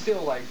 but it was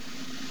still like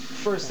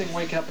first thing Yes.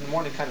 waking up in the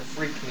morning kind of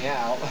freaked me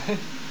out.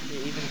 Yeah,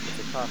 even if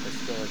it's a cop, it's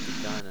still like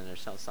a gun and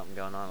there's something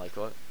going on. Like,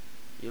 what?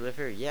 You live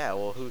here? Yeah.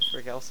 Well, who the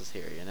frick else is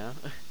here? You know?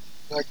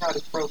 I kind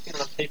of broke in.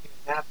 I'm taking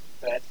a nap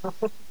in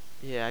bed.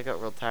 Yeah, I got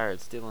real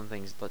tired. Stealing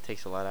things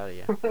takes a lot out of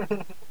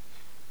you.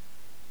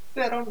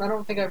 Yeah, I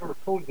don't think I've ever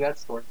told you that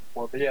story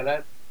before, but yeah,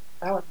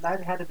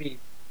 that had to be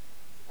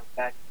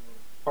back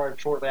probably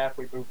shortly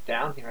after we moved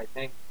down here, I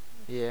think.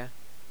 Yeah.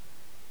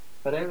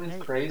 But it was Hey,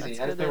 crazy. that's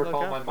I good just they remember look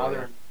calling out my for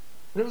mother,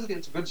 you. and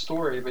it's a good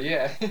story. But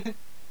yeah,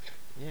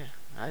 Yeah.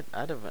 I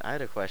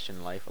had a question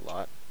in life a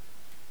lot.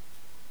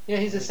 yeah,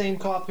 he's the Like, same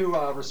cop who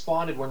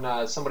responded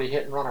when somebody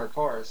hit and run our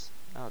cars.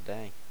 oh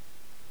dang.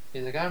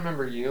 He's like, I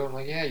remember you. I'm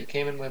like, yeah, you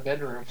came in my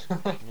bedroom.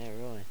 Yeah,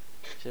 really.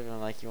 Should have been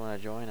like, you want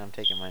to join? I'm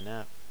taking my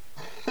nap.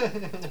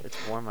 It's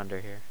warm under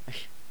here.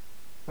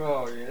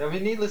 Oh yeah. I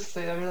mean, needless to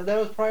say, I mean that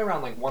was probably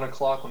around like 1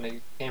 o'clock when they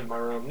came in my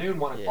room. Noon,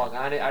 one Yeah. o'clock.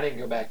 I didn't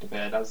go back to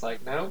bed. I was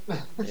like, nope.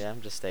 Yeah,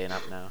 I'm just staying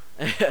up now.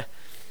 Yeah,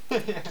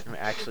 I'm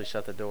actually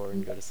shut the door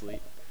and go to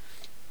sleep.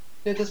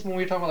 just when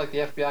we were talking about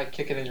like the FBI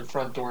kicking in your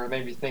front door, it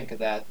made me think of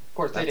that. Of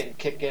course, they That's didn't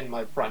kick in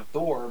my front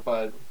door,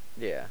 but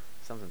yeah,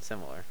 something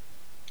similar.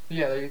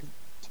 yeah, they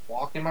just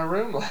walked in my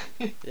room.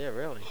 Like, Yeah,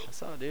 really. I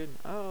saw a dude.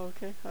 Oh,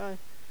 okay. Hi.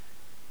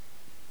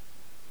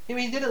 I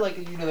mean, he did it like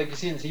like you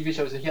see in TV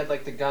shows. He had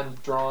like the gun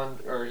drawn,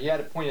 or he had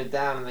it pointed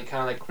down, and they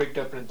kind of like creaked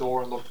open the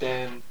door and looked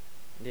in.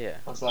 Yeah,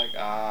 I was like,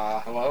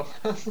 hello.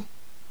 I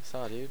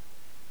saw a dude.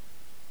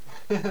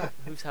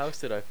 Whose house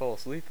did I fall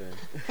asleep in?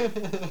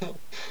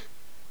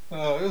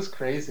 Oh, it was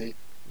crazy.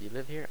 You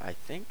live here? I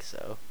think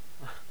so.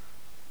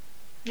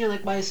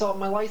 Like my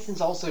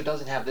license also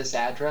doesn't have this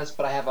address,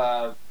 but I have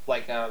a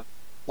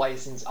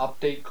license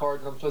update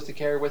card that I'm supposed to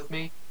carry with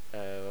me.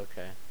 Oh,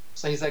 okay.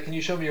 So he's like, "Can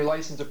you show me your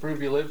license to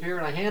prove you live here?"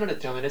 And I handed it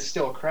to him, and it's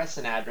still a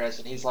Crescent address.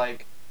 And he's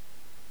like,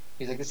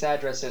 "This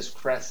address says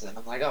Crescent."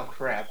 I'm like, "Oh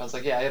crap!" I was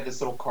like, "Yeah, I have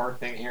this little car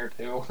thing here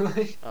too."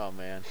 Oh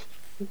man.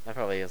 I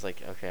probably was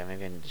like, okay,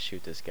 maybe I need to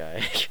shoot this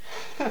guy.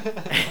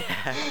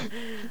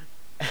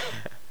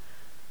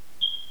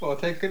 Well,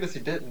 thank goodness he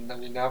didn't. I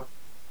mean, now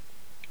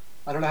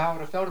I don't know how I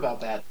would have felt about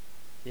that.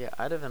 Yeah,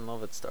 I'd have been a little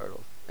bit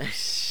startled. Yeah,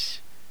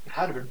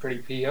 I'd have been pretty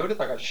PO'd if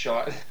I got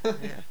shot. I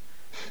got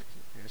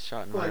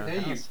shot in my Like, own hey,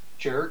 you house.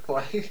 jerk!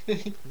 Like,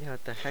 Yeah,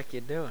 what the heck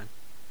you doing?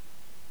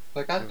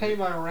 like I pay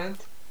my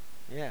rent.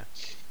 Yeah,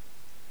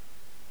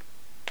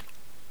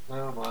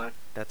 Oh my.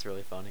 that's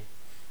really funny.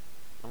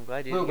 I'm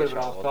glad A you little didn't bit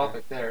get of an shot off while there.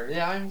 topic there.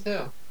 Yeah, I am too.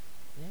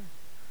 Yeah.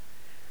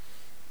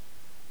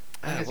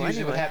 I think that's Well,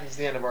 usually what anyway. happens at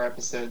the end of our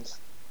episodes.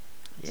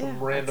 Yeah, Some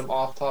that's random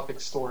off-topic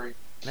story.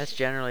 that's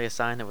generally a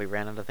sign that we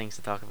ran out of things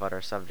to talk about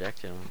our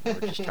subject, and we're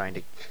just trying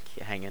to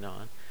hang it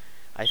on.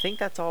 I think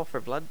that's all for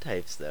blood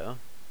types, though.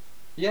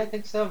 Yeah, I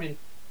think so. I mean,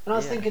 and I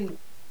was Yeah. thinking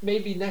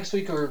maybe next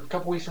week or a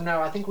couple weeks from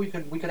now, I think we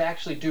could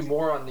actually do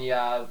more on the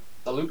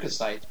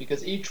leukocytes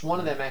because each one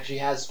of them actually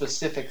has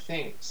specific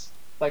things.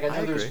 Like I I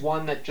know there's agree.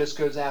 one that just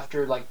goes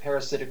after like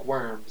parasitic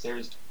worms.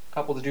 There's a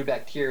couple that do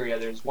bacteria.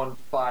 There's one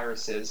for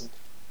viruses. And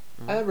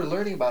I Mhm. remember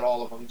learning about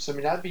all of them. So I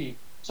mean, that'd be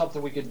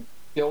something we could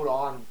build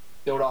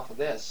off of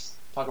this.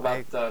 Talk I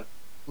about the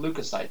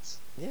leukocytes.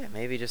 Yeah,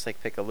 maybe just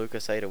like pick a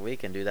leukocyte a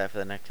week and do that for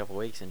the next couple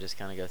weeks and just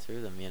kind of go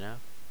through them, you know?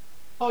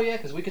 Oh yeah,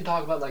 because we can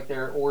talk about like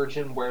their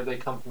origin, where they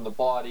come from the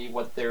body,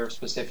 what their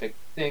specific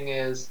thing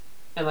is,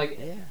 and like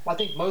Yeah. I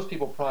think most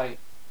people probably,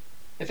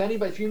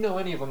 if you know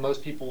any of them,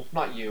 most people,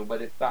 not you,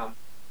 but if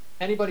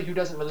anybody who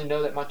doesn't really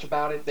know that much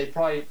about it, they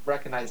probably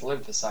recognize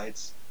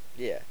lymphocytes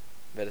Yeah.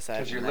 But aside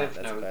because your from that, lymph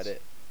that's about nodes.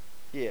 it.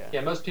 Yeah.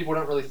 Yeah, most people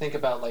don't really think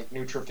about like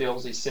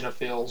neutrophils,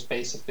 eosinophils,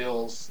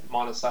 basophils,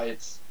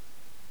 monocytes.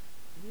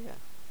 Yeah.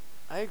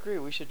 I agree.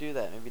 We should do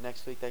that. Maybe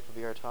next week that could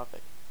be our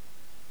topic.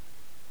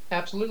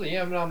 Absolutely,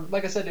 yeah. I mean,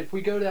 like I said, if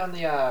we go down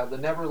the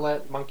never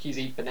let monkeys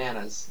eat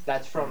bananas,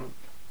 that's Mm. from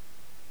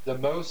the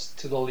most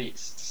to the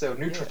least. So Yeah.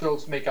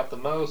 neutrophils make up the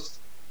most.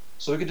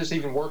 So we could just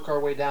even work our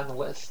way down the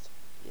list.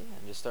 Yeah,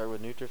 and just start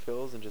with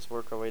neutrophils and just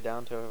work our way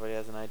down to everybody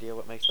has an idea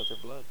what makes up their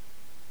blood.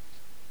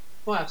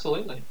 Well,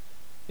 absolutely.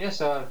 Yeah.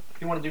 So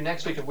if you want to do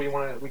next week, if we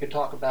could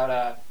talk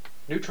about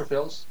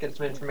neutrophils, get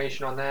some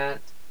information on that.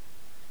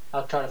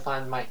 I'll try to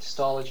find my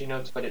histology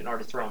notes if I didn't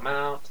already throw them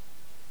out.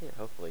 Yeah,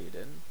 hopefully you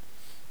didn't.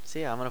 So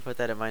yeah, I'm gonna put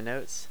that in my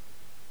notes.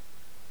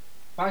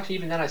 Well, actually,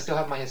 even then, I still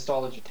have my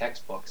histology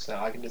textbook, so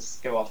I can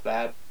just go off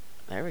that.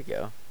 There we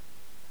go.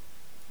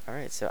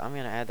 Alright, so I'm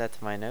gonna add that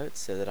to my notes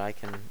so that I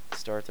can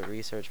start the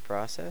research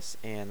process,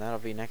 and that'll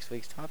be next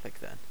week's topic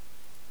then.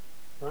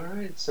 All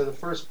right. So the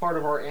first part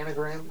of our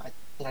anagram,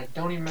 and I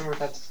don't even remember if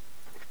that's.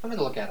 I'm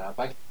gonna look that up.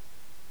 I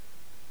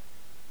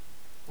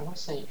want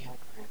to say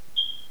anagram.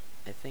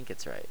 I think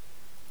it's right.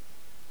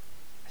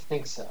 I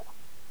think so.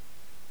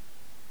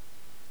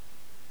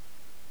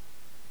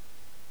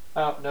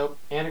 Oh, nope.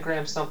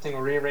 Anagram something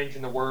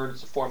rearranging the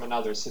words to form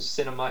another. So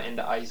cinema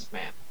into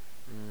Iceman.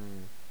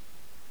 Mm.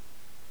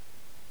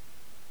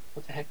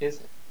 What the heck is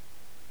it?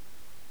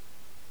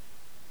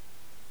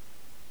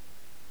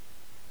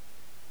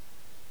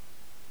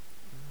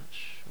 I'm not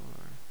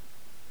sure.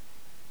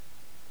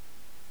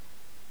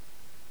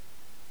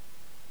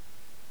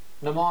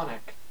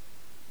 Mnemonic.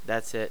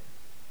 That's it.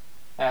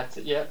 That's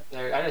it. Yep.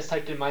 There. I just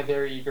typed in my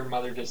very eager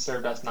mother just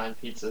served us 9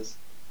 pizzas.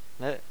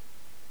 That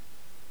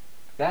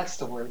That's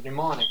the word.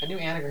 Mnemonic. I knew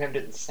anagram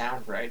didn't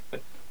sound right,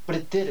 but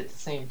it did at the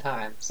same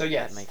time. So that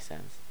yes. makes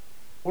sense.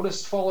 We'll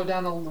just follow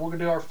down the. We're gonna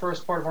do our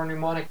first part of our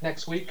mnemonic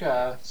next week.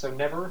 So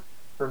never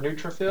for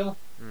neutrophil,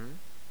 Hmm.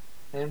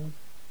 and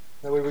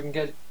that way we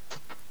can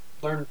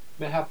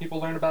have people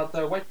learn about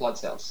the white blood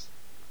cells.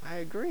 I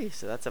agree.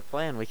 So that's a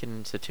plan. We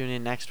can tune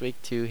in next week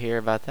to hear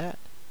about that.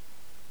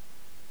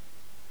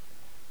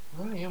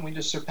 Oh yeah, we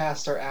just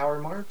surpassed our hour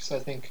mark, so I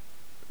think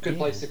good Yeah,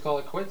 place to call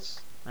it quits.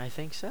 I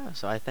think so.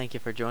 So I thank you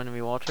for joining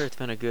me, Walter. It's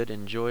been a good,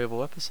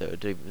 enjoyable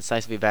episode. It's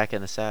nice to be back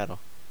in the saddle.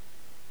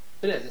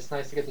 It is. It's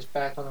nice to get this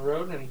back on the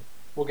road, and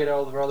we'll get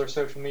all of our other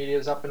social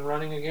medias up and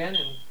running again.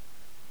 And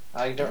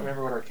I don't Yeah.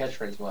 remember what our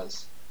catchphrase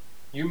was.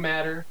 You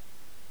matter.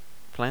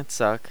 Plants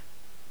suck.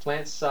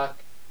 Plants suck.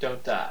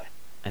 Don't die.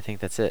 I think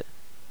that's it.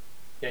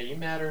 Yeah, you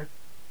matter.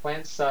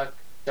 Plants suck.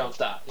 Don't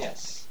die.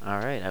 Yes. All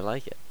right, I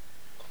like it.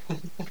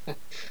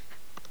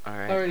 All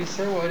right. Alrighty,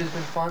 sir. Well, it has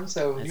been fun.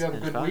 So It's you have a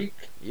been good fun. week.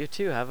 You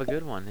too. Have a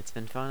good one. It's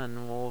been fun,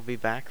 and we'll be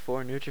back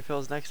for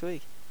Neutrophils next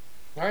week.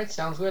 All right,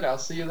 sounds good. I'll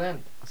see you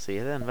then. I'll see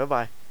you then. Bye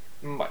bye.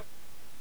 Bye.